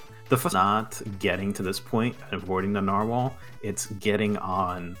the first, not getting to this point and avoiding the narwhal. It's getting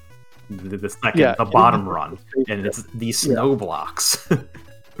on the second, the bottom run, and it's these snow blocks.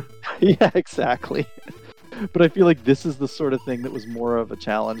 Yeah, exactly. But I feel like this is the sort of thing that was more of a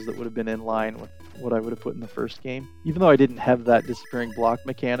challenge that would have been in line with what I would have put in the first game. Even though I didn't have that disappearing block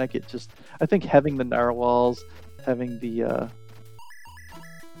mechanic, I think having the narwhals, having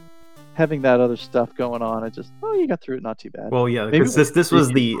that other stuff going on, you got through it not too bad. Well, yeah, because this was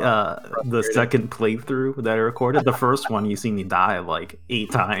the second playthrough that I recorded. The first one, you see me die like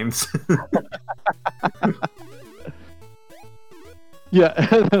 8 times.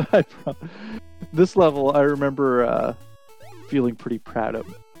 Yeah, this level, I remember feeling pretty proud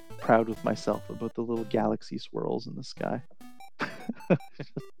with myself about the little galaxy swirls in the sky.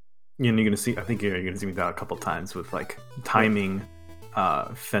 You're gonna see. I think you're gonna see me that a couple times with like timing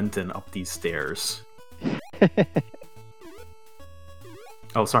Fenton up these stairs.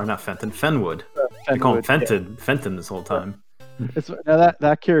 Oh, sorry, not Fenton. Fenwood. I call him Fenton. Yeah. Fenton this whole time. Now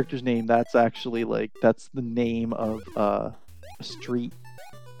that character's name, that's actually that's the name of a street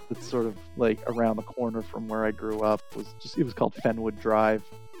that's sort of like around the corner from where I grew up. It was called Fenwood Drive,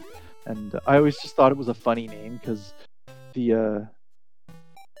 and I always just thought it was a funny name because the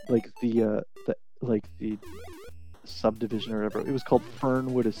subdivision or whatever, it was called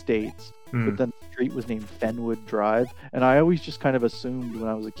Fernwood Estates, but then the street was named Fenwood Drive, and I always just kind of assumed when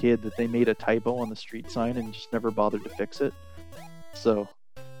I was a kid that they made a typo on the street sign and just never bothered to fix it. So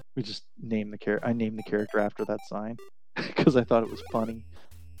we just named I named the character after that sign because I thought it was funny.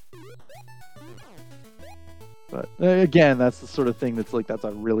 But again, that's the sort of thing that's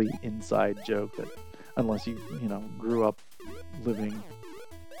a really inside joke that unless you grew up living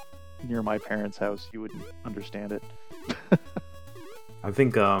near my parents' house, you wouldn't understand it. I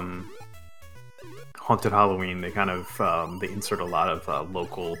think Haunted Halloween, they kind of they insert a lot of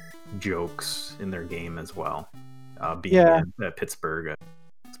local jokes in their game as well. Being in Pittsburgh.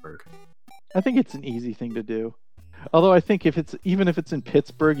 I think it's an easy thing to do. Although I think if it's in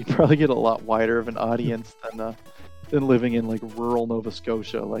Pittsburgh, you probably get a lot wider of an audience than living in rural Nova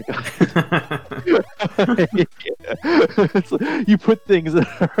Scotia. You put things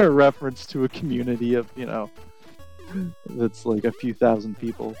that are a reference to a community of that's like a few thousand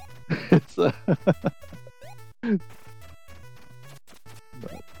people. It's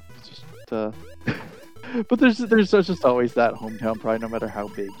but there's just always that hometown pride, no matter how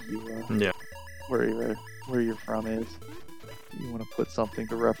big where you're from is. You want to put something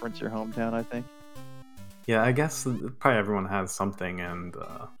to reference your hometown, I think. Yeah, I guess probably everyone has something, and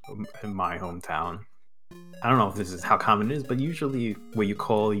in my hometown, I don't know if this is how common it is, but usually what you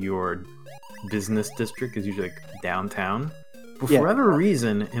call your business district is usually downtown. But for whatever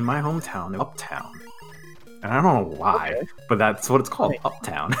reason, in my hometown, it's uptown. And I don't know why, but that's what it's called,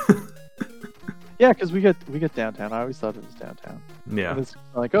 uptown. Yeah, because we get downtown. I always thought it was downtown. Yeah. And it's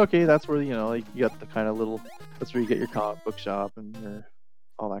okay, that's where you got the kind of that's where you get your comic book shop and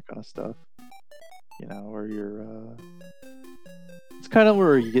all that kind of stuff. Or it's kind of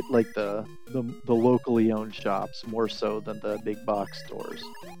where you get the locally owned shops more so than the big box stores.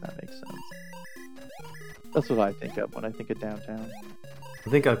 If that makes sense. That's what I think of when I think of downtown. I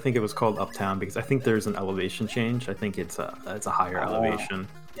think it was called uptown because I think there's an elevation change. I think it's a higher elevation.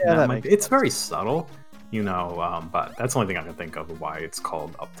 Yeah, that makes sense. It's very subtle, but that's the only thing I can think of why it's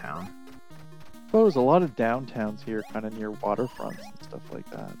called uptown. Well, there's a lot of downtowns here, kind of near waterfronts and stuff like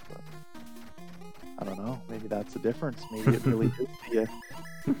that. But I don't know. Maybe that's the difference. Maybe it really is. Yeah.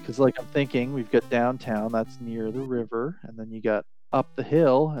 Because I'm thinking, we've got downtown, that's near the river, and then you got up the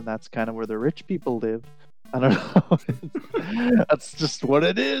hill, and that's kind of where the rich people live. I don't know. That's just what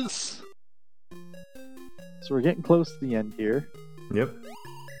it is. So we're getting close to the end here. Yep.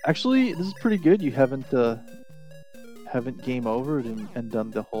 Actually, this is pretty good. You haven't game overed and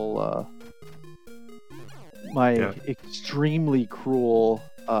done the whole my extremely cruel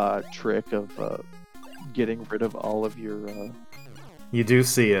trick of getting rid of all of your. You do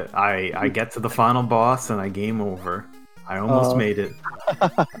see it. I get to the final boss and I game over. I almost made it.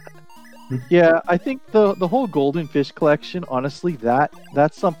 Yeah, I think the whole golden fish collection, honestly,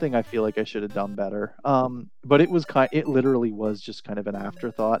 that's something I feel like I should have done better. But it literally was just kind of an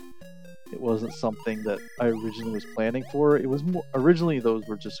afterthought. It wasn't something that I originally was planning for. It was more originally those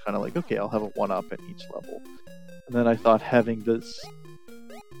were just kind of like, okay, I'll have a 1-up at each level. And then I thought having this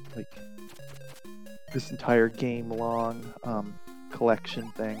entire game long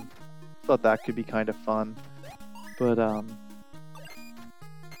collection thing, thought that could be kind of fun. But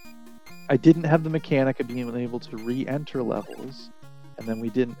I didn't have the mechanic of being able to re-enter levels, and then we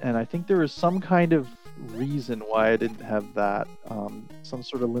didn't. And I think there was some kind of reason why I didn't have that, some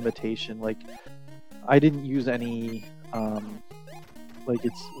sort of limitation. Like I didn't use any,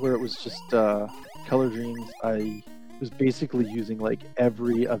 it's where it was just Color Dreams. I was basically using like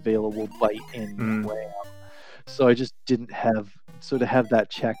every available bite in RAM, so I just didn't have. So to have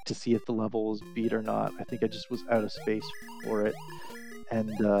that check to see if the level was beat or not, I think I just was out of space for it, and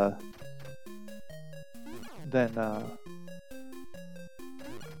then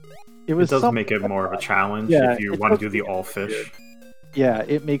it does make it more of a challenge if you want to do the all fish. Yeah,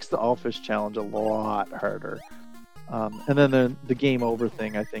 it makes the all fish challenge a lot harder. And then the game over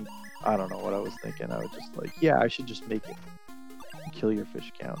thing, I don't know what I was thinking. I was just like, yeah, I should just make it kill your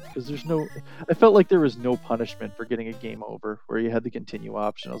fish count, because I felt like there was no punishment for getting a game over where you had the continue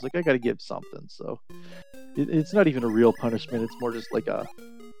option. I was like, I gotta give something. So it's not even a real punishment, it's more just like a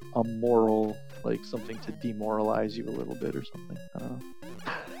moral, like something to demoralize you a little bit or something. I don't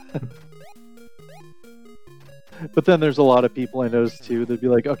know. But then there's a lot of people I noticed too, they'd be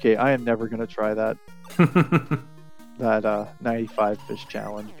like, okay, I am never gonna try that 95 fish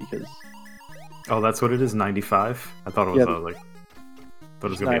challenge, because that's what it is, 95. I thought it was thought it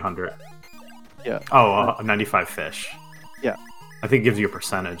was gonna be 100. Yeah. 95 fish. Yeah. I think it gives you a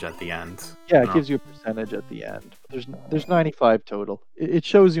percentage at the end. Yeah, it gives you a percentage at the end. There's 95 total. It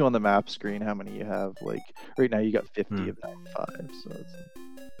shows you on the map screen how many you have. Like right now, you got 50 of 95. So it's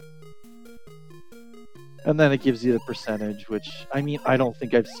and then it gives you the percentage, which I mean, I don't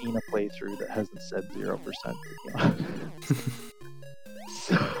think I've seen a playthrough that hasn't said 0%.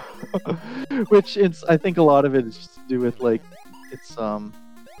 So, which I think a lot of it is just to do with like it's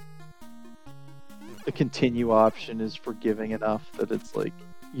the continue option is forgiving enough that it's like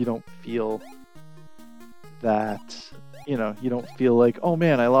you don't feel that, you don't feel like, oh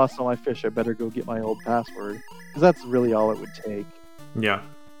man, I lost all my fish, I better go get my old password, because that's really all it would take. Yeah,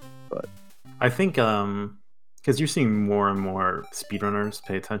 but I think because you're seeing more and more speedrunners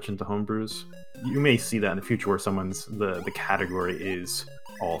pay attention to homebrews, you may see that in the future where someone's the category is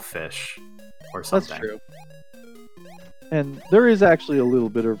all fish or something. That's true. And there is actually a little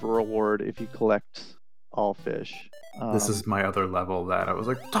bit of a reward if you collect all fish. This is my other level that I was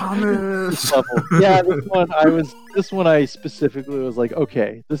like, Thomas! Yeah, this one I specifically was like,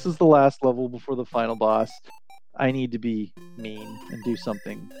 okay, this is the last level before the final boss. I need to be mean and do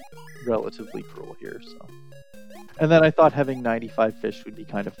something relatively cruel here. So, and then I thought having 95 fish would be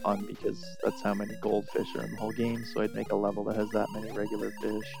kind of fun, because that's how many goldfish are in the whole game. So I'd make a level that has that many regular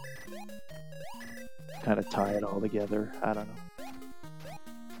fish. Kind of tie it all together. I don't know.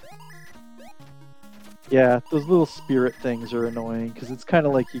 Yeah, those little spirit things are annoying, because it's kind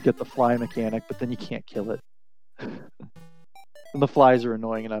of like you get the fly mechanic, but then you can't kill it. And the flies are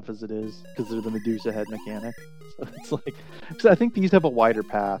annoying enough as it is, because they're the Medusa head mechanic. So it's like, because I think these have a wider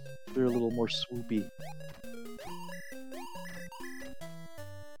path. They're a little more swoopy.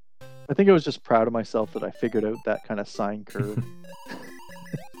 I think I was just proud of myself that I figured out that kind of sine curve.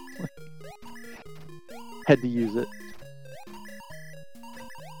 Had to use it.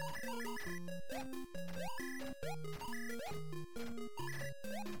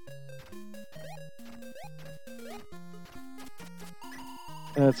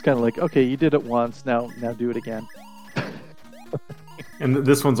 And it's kind of like, okay, you did it once, now do it again. And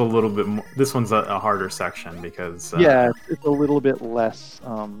this one's a little bit more, this one's a harder section, because yeah, it's a little bit less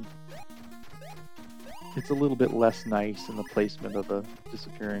it's a little bit less nice in the placement of the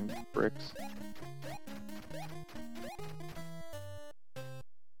disappearing bricks.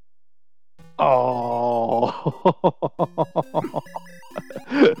 Oh.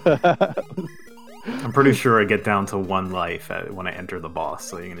 I'm pretty sure I get down to 1 life when I enter the boss,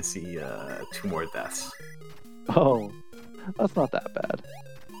 so you're going to see 2 more deaths. Oh, that's not that bad.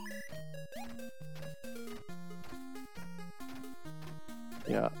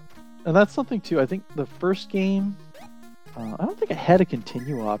 Yeah, and that's something too. I think the first game, I don't think it had a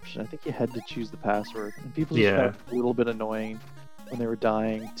continue option. I think you had to choose the password, and people just found Yeah. it a little bit annoying when they were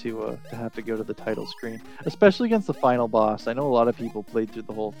dying to have to go to the title screen, especially against the final boss. I know a lot of people played through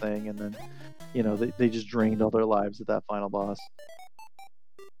the whole thing, and then they just drained all their lives at that final boss.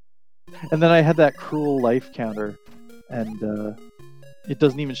 And then I had that cruel life counter, and it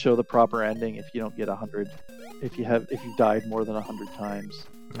doesn't even show the proper ending if you don't get 100. If you died more than 100 times.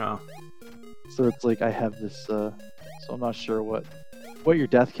 Oh. So it's like I have this. So I'm not sure what your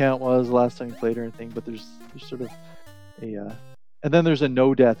death count was last time you played or anything, but there's sort of a. And then there's a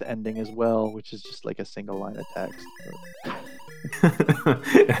no death ending as well, which is just like a single line of text.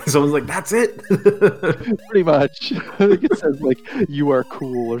 Someone's like, "That's it." Pretty much. I think it says like "you are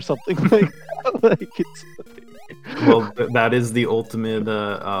cool" or something like that. Like it's. Well, that is the ultimate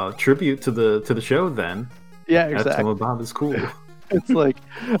tribute to the show. Then, Yeah, exactly. Ask Him Bob is cool. It's like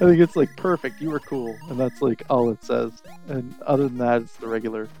I think it's like perfect. You were cool, and that's like all it says. And other than that, it's the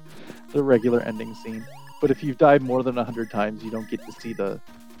regular ending scene. But if you've died more than 100 times, you don't get to see the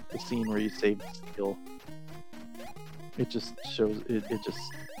scene where you save the skill. It just shows it just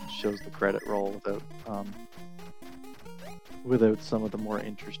shows the credit roll without some of the more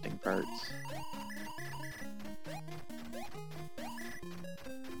interesting parts.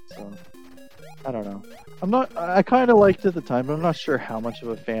 So I don't know. I kind of liked it at the time, but I'm not sure how much of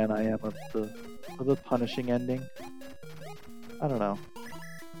a fan I am of the punishing ending. I don't know.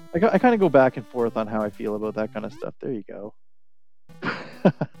 I kind of go back and forth on how I feel about that kind of stuff. There you go.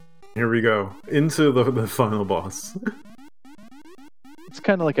 Here we go into the final boss. It's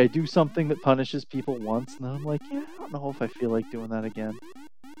kind of like I do something that punishes people once, and then I'm like, yeah, I don't know if I feel like doing that again.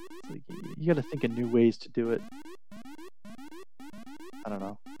 It's like, you got to think of new ways to do it. I don't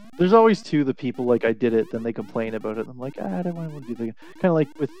know. There's always the people like I did it, then they complain about it. And I'm like, I don't want to do that. Kind of like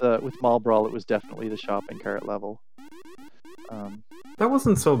with Mall Brawl, it was definitely the shopping cart level. That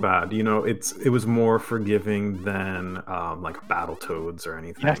wasn't so bad, it was more forgiving than like Battletoads or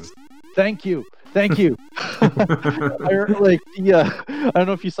anything. Yes, thank you. I don't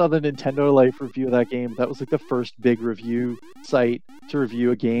know if you saw the Nintendo Life review of that game. That was like the first big review site to review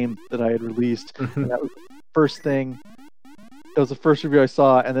a game that I had released. And that was the first thing. That was the first review I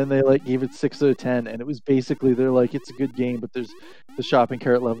saw, and then they like gave it 6 out of 10, and it was basically they're like, it's a good game, but there's the shopping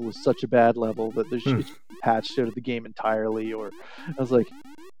cart level is such a bad level that there's it's patched out of the game entirely. Or I was like,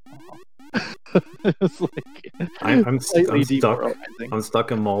 it's like I'm stuck. I'm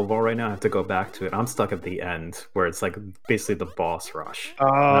stuck in Malvar right now. I have to go back to it. I'm stuck at the end where it's like basically the boss rush.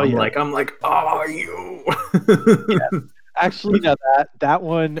 Oh, yeah. I'm like, oh, you. Yeah. Actually, now that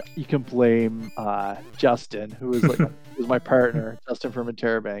one you can blame Justin, who was was my partner. Justin from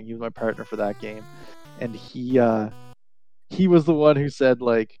Interrobang. He was my partner for that game, and he was the one who said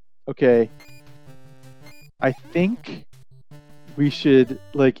like, okay, I think we should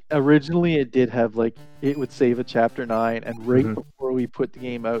originally it did have it would save at chapter 9, and right before we put the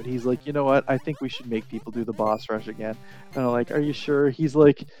game out, he's like, you know what? I think we should make people do the boss rush again. And I'm like, are you sure? He's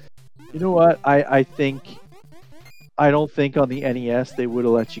like, you know what? I don't think on the NES they would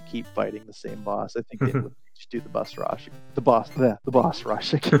have let you keep fighting the same boss. I think they would do the boss rush. The boss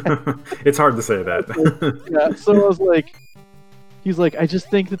rush again. It's hard to say that. Yeah, so I was like, he's like, I just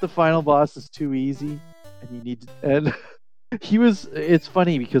think that the final boss is too easy, and you need to. And it's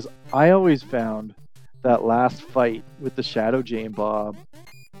funny because I always found that last fight with the Shadow Jane Bob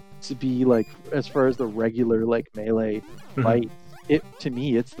to be as far as the regular melee fight. To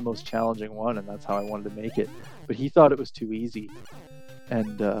me, it's the most challenging one, and that's how I wanted to make it. But he thought it was too easy,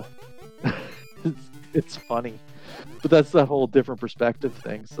 and it's funny. But that's that whole different perspective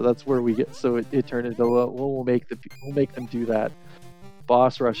thing. So that's where we get. So it turned into we'll make them do that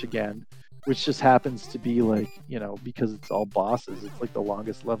boss rush again, which just happens to be because it's all bosses. It's like the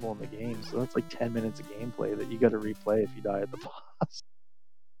longest level in the game. So that's like 10 minutes of gameplay that you got to replay if you die at the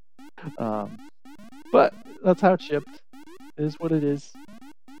boss. But that's how it shipped. It is what it is.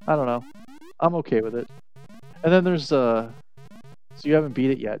 I don't know. I'm okay with it. And then there's so you haven't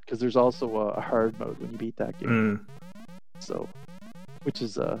beat it yet because there's also a hard mode when you beat that game. So, which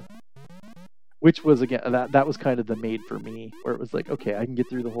was again that was kind of the made for me, where it was like, okay, I can get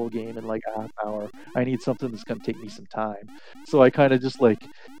through the whole game in like a half hour. I need something that's gonna take me some time. So I kind of just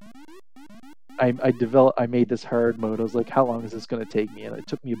I made this hard mode. I was like, how long is this gonna take me? And it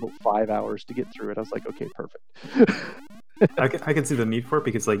took me about 5 hours to get through it. I was like, okay, perfect. I can see the need for it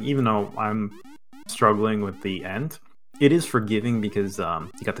because even though I'm struggling with the end, it is forgiving because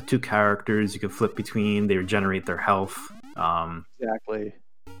you got the two characters you can flip between. They regenerate their health. Exactly,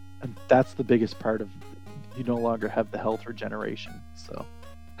 and that's the biggest part of you no longer have the health regeneration. So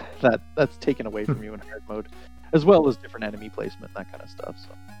that's taken away from you in hard mode, as well as different enemy placement, that kind of stuff. So,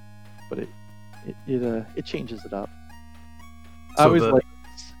 but it changes it up. I So always the like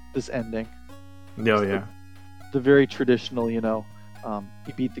this ending. oh It's like yeah. the very traditional, you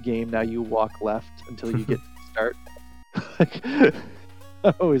beat the game, now you walk left until you get to the start. Like,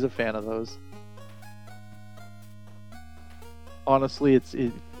 I'm always a fan of those. Honestly,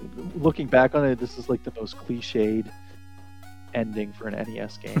 looking back on it, this is like the most cliched ending for an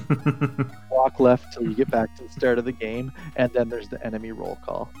NES game. Walk left till you get back to the start of the game, and then there's the enemy roll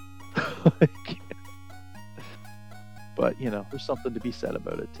call. Like, but there's something to be said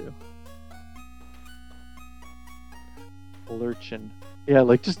about it too. Lurchin. Yeah,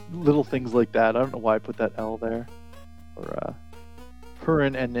 like just little things like that. I don't know why I put that L there. Or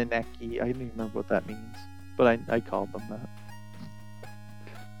Purin and Neneki. I don't even remember what that means, but I called them that.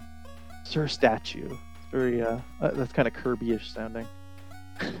 Sir Statue. Very that's kind of Kirby-ish sounding.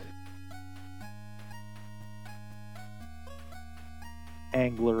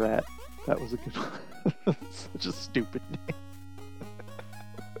 Anglerette. That was a good one. Such a stupid name.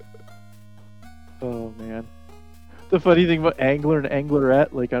 Oh man. The funny thing about angler and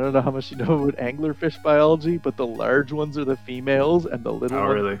anglerette, like I don't know how much you know about anglerfish biology, but the large ones are the females and the little Oh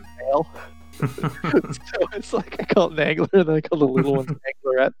ones really? are the male. So it's like I call it an angler and then I call the little ones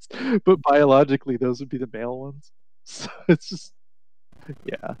anglerettes. But biologically those would be the male ones. So it's just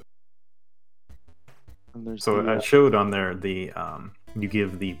yeah. And there's So the it showed on there the you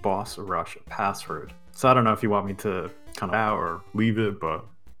give the boss rush a password. So I don't know if you want me to kind of out or leave it, but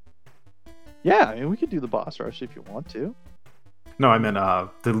yeah, I mean we could do the boss rush if you want to. no, I meant to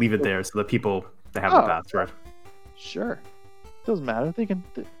leave it there so the people they have the Oh, password. sure. Doesn't matter. You can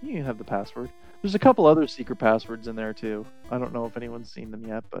have the password. There's a couple other secret passwords in there too. I don't know if anyone's seen them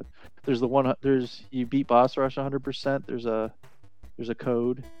yet, but there's the one. There's you beat boss rush 100%. There's a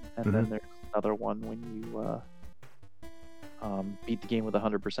code, and then there's another one when you beat the game with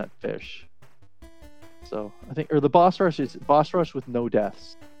 100% fish. So I think, or the boss rush is boss rush with no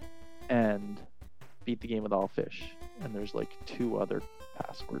deaths, and beat the game with all fish. And there's like 2 other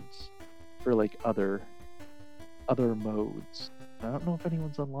passwords for like other modes. I don't know if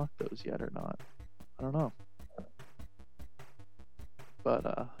anyone's unlocked those yet or not. I don't know.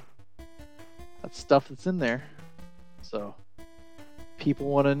 But that's stuff that's in there. So people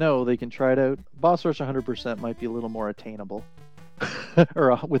want to know, they can try it out. Boss Rush 100% might be a little more attainable.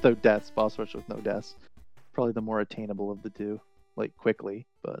 Or without deaths, Boss Rush with no deaths. Probably the more attainable of the two, like quickly,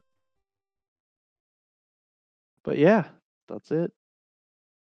 but yeah, that's it.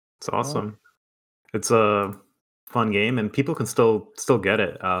 It's awesome. It's a fun game, and people can still get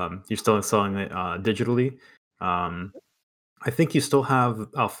it. You're still selling it digitally. Um, I think you still have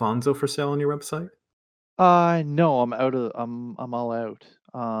Alfonso for sale on your website. No, I'm all out.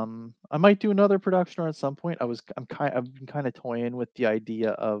 I might do another production run at some point. I've been kind of toying with the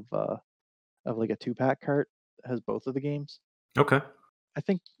idea of like a 2-pack cart that has both of the games. Okay. I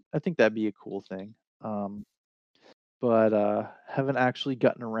think that'd be a cool thing. But haven't actually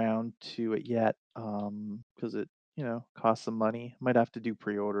gotten around to it yet. Because it costs some money. Might have to do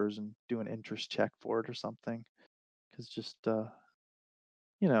pre-orders and do an interest check for it or something. Because just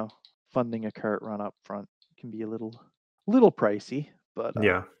funding a cart run up front can be a little pricey, but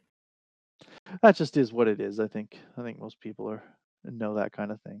Yeah. that just is what it is. I think most people know that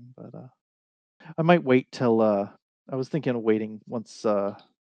kind of thing, but I might wait till I was thinking of waiting once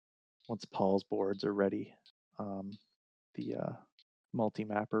Paul's boards are ready, the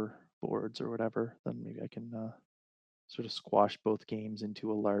multi-mapper boards or whatever, then maybe I can sort of squash both games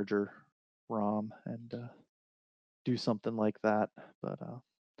into a larger ROM and do something like that. But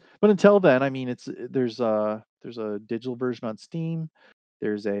until then, I mean, there's a digital version on Steam.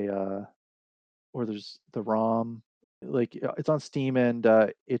 There's there's the ROM. Like it's on Steam and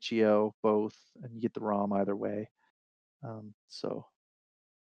itch.io both, and you get the ROM either way. So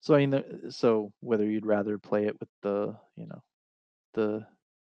I mean, so whether you'd rather play it with the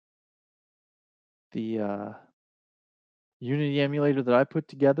the Unity emulator that I put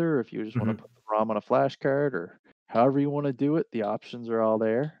together, or if you just want to Mhm. put the ROM on a flash card, or however you want to do it, the options are all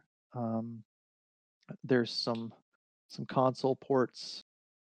there. Um, there's some console ports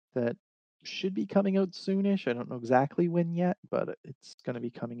that should be coming out soonish. I don't know exactly when yet, but it's going to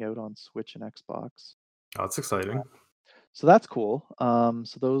be coming out on Switch and Xbox. Oh, that's exciting. So that's cool.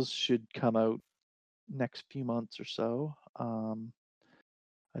 So those should come out next few months or so.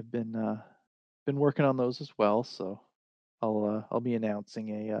 I've been working on those as well, so I'll be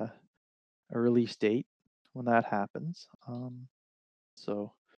announcing a release date when that happens.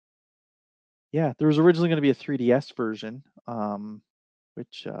 So Yeah, there was originally going to be a 3DS version,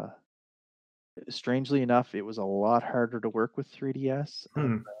 which strangely enough, it was a lot harder to work with 3DS,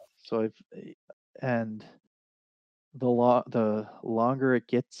 and Hmm. so and the longer it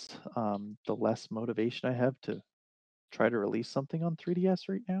gets, the less motivation I have to try to release something on 3DS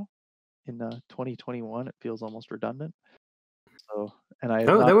right now. In 2021, it feels almost redundant. So, and I have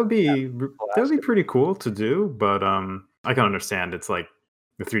That not that would done be the that would last be couple. pretty cool to do, but I can understand it's like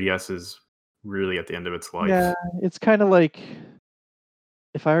the 3DS is really at the end of its Yeah, life. it's kind of like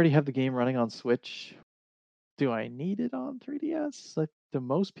if I already have the game running on Switch, do I need it on 3DS? Like, do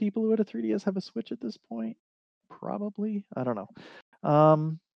most people who had a 3DS have a Switch at this point? Probably. I don't know.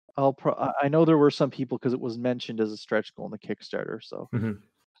 Um, I know there were some people because it was mentioned as a stretch goal in the Kickstarter, so Mhm.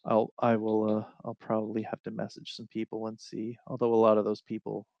 I'll probably have to message some people and see. Although a lot of those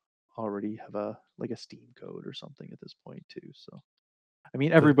people already have a like a Steam code or something at this point too. So I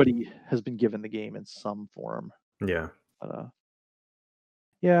mean, The everybody has been given the game in some form. Yeah. But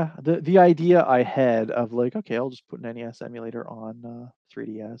yeah, the idea I had of like, okay, I'll just put an NES emulator on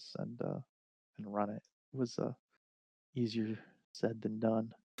 3DS and run it was easier said than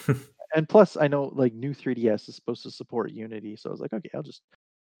done. And plus, I know like new 3DS is supposed to support Unity, so I was like, okay, I'll just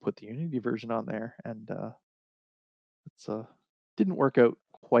put the Unity version on there, and it's didn't work out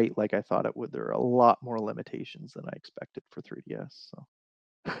quite like I thought it would. There are a lot more limitations than I expected for 3DS. So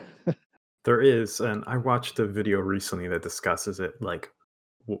There is, and I watched a video recently that discusses it, like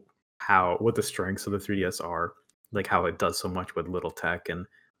what the strengths of the 3DS are, like how it does so much with little tech, and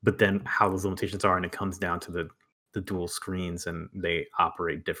but then how those limitations are, and it comes down to the dual screens, and they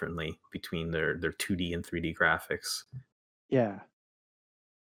operate differently between their 2D and 3D graphics. yeah,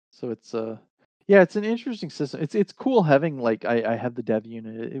 so it's yeah, it's an interesting system. It's cool having like I have the dev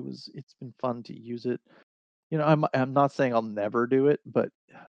unit. It's been fun to use it. You know, I'm not saying I'll never do it, but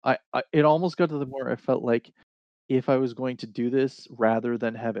I it almost got to the point where I felt like if I was going to do this, rather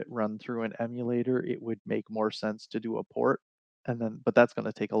than have it run through an emulator, it would make more sense to do a port, and then but that's going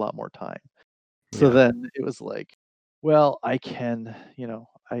to take a lot more time. So Yeah. then it was like, well, I can,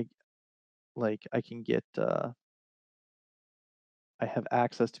 I can get I have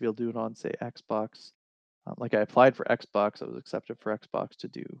access to be able to do it on say Xbox. Like I applied for Xbox, I was accepted for Xbox to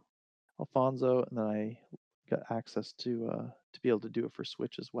do Alfonso, and then I got access to be able to do it for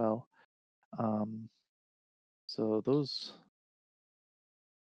Switch as well. Um, so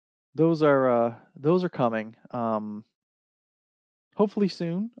those are coming. Hopefully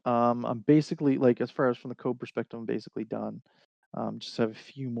soon. I'm basically like as far as from the code perspective, I'm basically done. Just have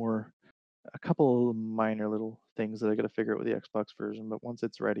a couple of minor little things that I got to figure out with the Xbox version. But once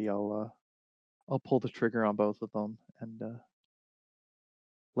it's ready, I'll pull the trigger on both of them and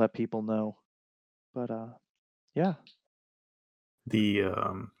let people know. But yeah,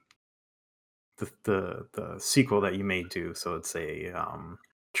 The the sequel that you may do, so it's a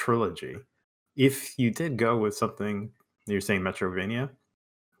trilogy. If you did go with something, you're saying Metrovania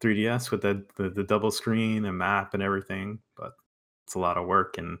 3DS with the double screen and map and everything, but it's a lot of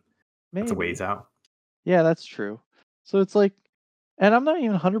work and that's a ways maybe. out. Yeah, that's true. So it's like, and I'm not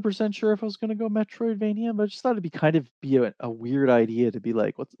even 100% sure if I was going to go Metroidvania, but I just thought it'd be be a weird idea to be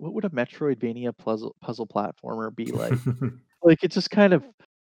like, what would a Metroidvania puzzle platformer be like? Like it just kind of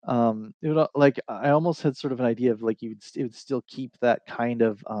it would like I almost had sort of an idea of like it would still keep that kind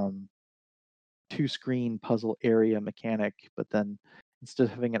of two screen puzzle area mechanic, but then instead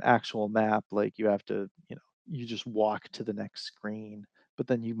of having an actual map, like you have to, you just walk to the next screen. But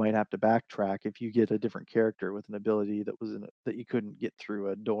then you might have to backtrack if you get a different character with an ability that you couldn't get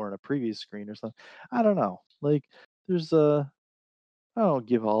through a door in a previous screen or something. I don't know. Like there's I don't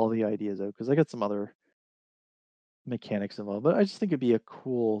give all the ideas out because I got some other mechanics involved, but I just think it'd be a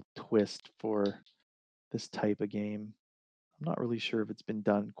cool twist for this type of game. I'm not really sure if it's been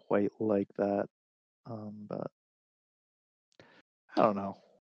done quite like that, but I don't know.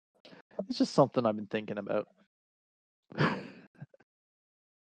 It's just something I've been thinking about.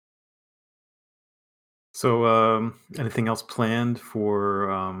 So, anything else planned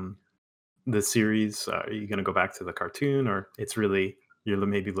for the series? Are you going to go back to the cartoon, or it's really you're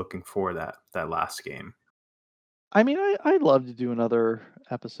maybe looking for that last game? I mean, I'd love to do another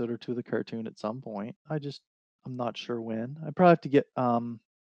episode or two of the cartoon at some point. I'm not sure when. I probably have to get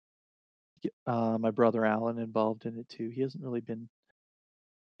my brother Alan involved in it too. He hasn't really been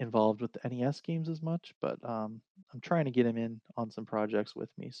involved with the NES games as much, but I'm trying to get him in on some projects with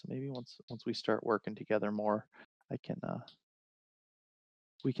me. So maybe once we start working together more, I can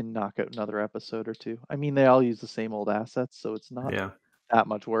we can knock out another episode or two. I mean, they all use the same old assets, so it's not Yeah. that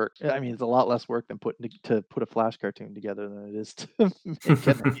much work. I mean, it's a lot less work than to put a Flash cartoon together than it is to make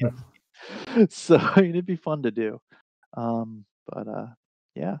an NES. So it'd be fun to do. But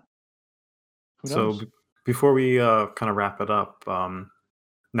yeah, who So knows? before we kind of wrap it up,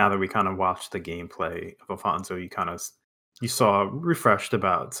 now that we kind of watched the gameplay of Alfonso, you kind of you saw refreshed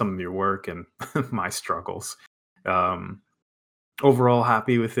about some of your work and my struggles. Um, Overall,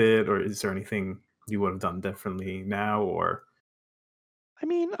 happy with it, or is there anything you would have done differently now? Or I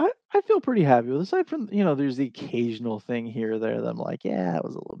mean, I feel pretty happy with it. Aside from, there's the occasional thing here or there that I'm like, yeah, it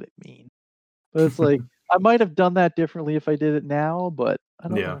was a little bit mean. But it's like I might have done that differently if I did it now, but I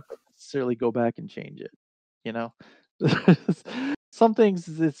don't know yeah, if I necessarily go back and change it. You know, some things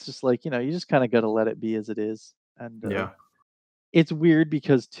it's just like you just kind of got to let it be as it is, and yeah, it's weird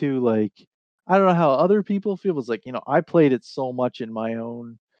because too like I don't know how other people feel. But it's like I played it so much in my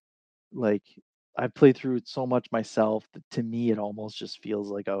own like, I played through it so much myself that to me it almost just feels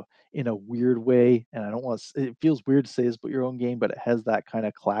like a in a weird way, and I don't want to it feels weird to say this about your own game, but it has that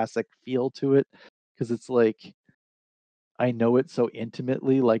kinda classic feel to it because it's like, I know it so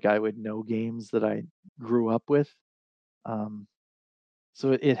intimately, like I would know games that I grew up with, um,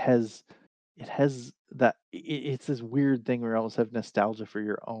 so it has that it's this weird thing where you almost have nostalgia for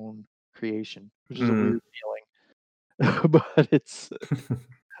your own creation, which is a mm. weird feeling, but it's,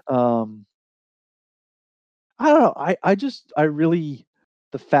 um I don't know. I really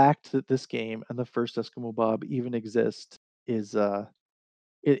the fact that this game and the first Eskimo Bob even exist is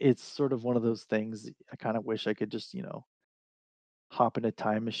it's sort of one of those things I kind of wish I could just, hop in a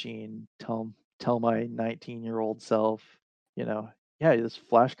time machine, tell my 19-year-old self, you know, yeah, this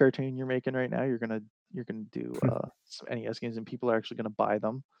flash cartoon you're making right now, you're gonna do some NES games and people are actually gonna buy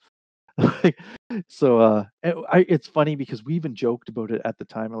them. Like, so it's funny because we even joked about it at the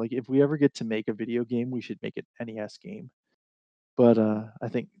time. Like if we ever get to make a video game, we should make an NES game. But, I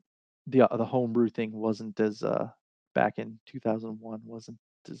think the homebrew thing wasn't as, back in 2001 wasn't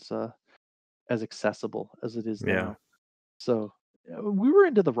as accessible as it is Yeah, now. So, we were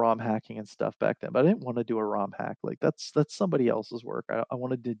into the ROM hacking and stuff back then, but I didn't wanna do a ROM hack, like, that's somebody else's work. I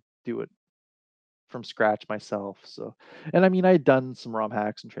wanted to do it from scratch myself, so and I mean, I had done some ROM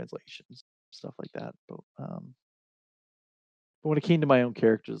hacks and translations, stuff like that, but when it came to my own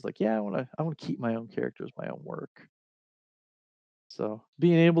characters, like, yeah, I wanna keep my own characters, my own work. So,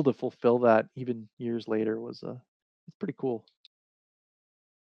 being able to fulfill that even years later was, it's pretty cool.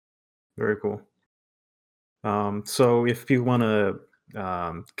 very cool. So if you want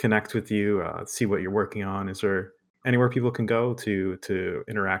to connect with you, see what you're working on, is there anywhere people can go to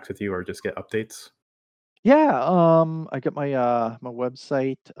interact with you or just get updates? Yeah, I got my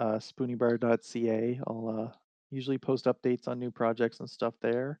website, spoonybar.ca. I'll, usually post updates on new projects and stuff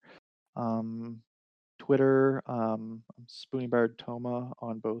there. Um, Twitter, I'm Spoonybard Toma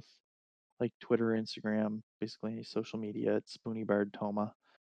on both, like, Twitter, Instagram, basically any social media, it's Spoonybard Toma.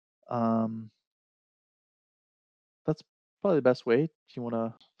 Um, that's probably the best way if you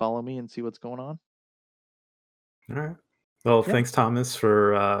wanna follow me and see what's going on. All right. Well, Yeah. thanks, Thomas,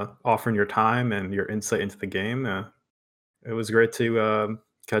 for offering your time and your insight into the game. It was great to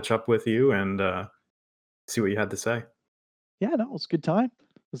catch up with you and see what you had to say. Yeah, no, it was a good time.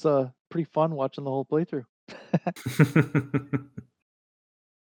 It was, pretty fun watching the whole playthrough.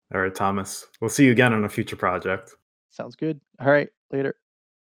 All right, Thomas. We'll see you again on a future project. Sounds good. All right, later.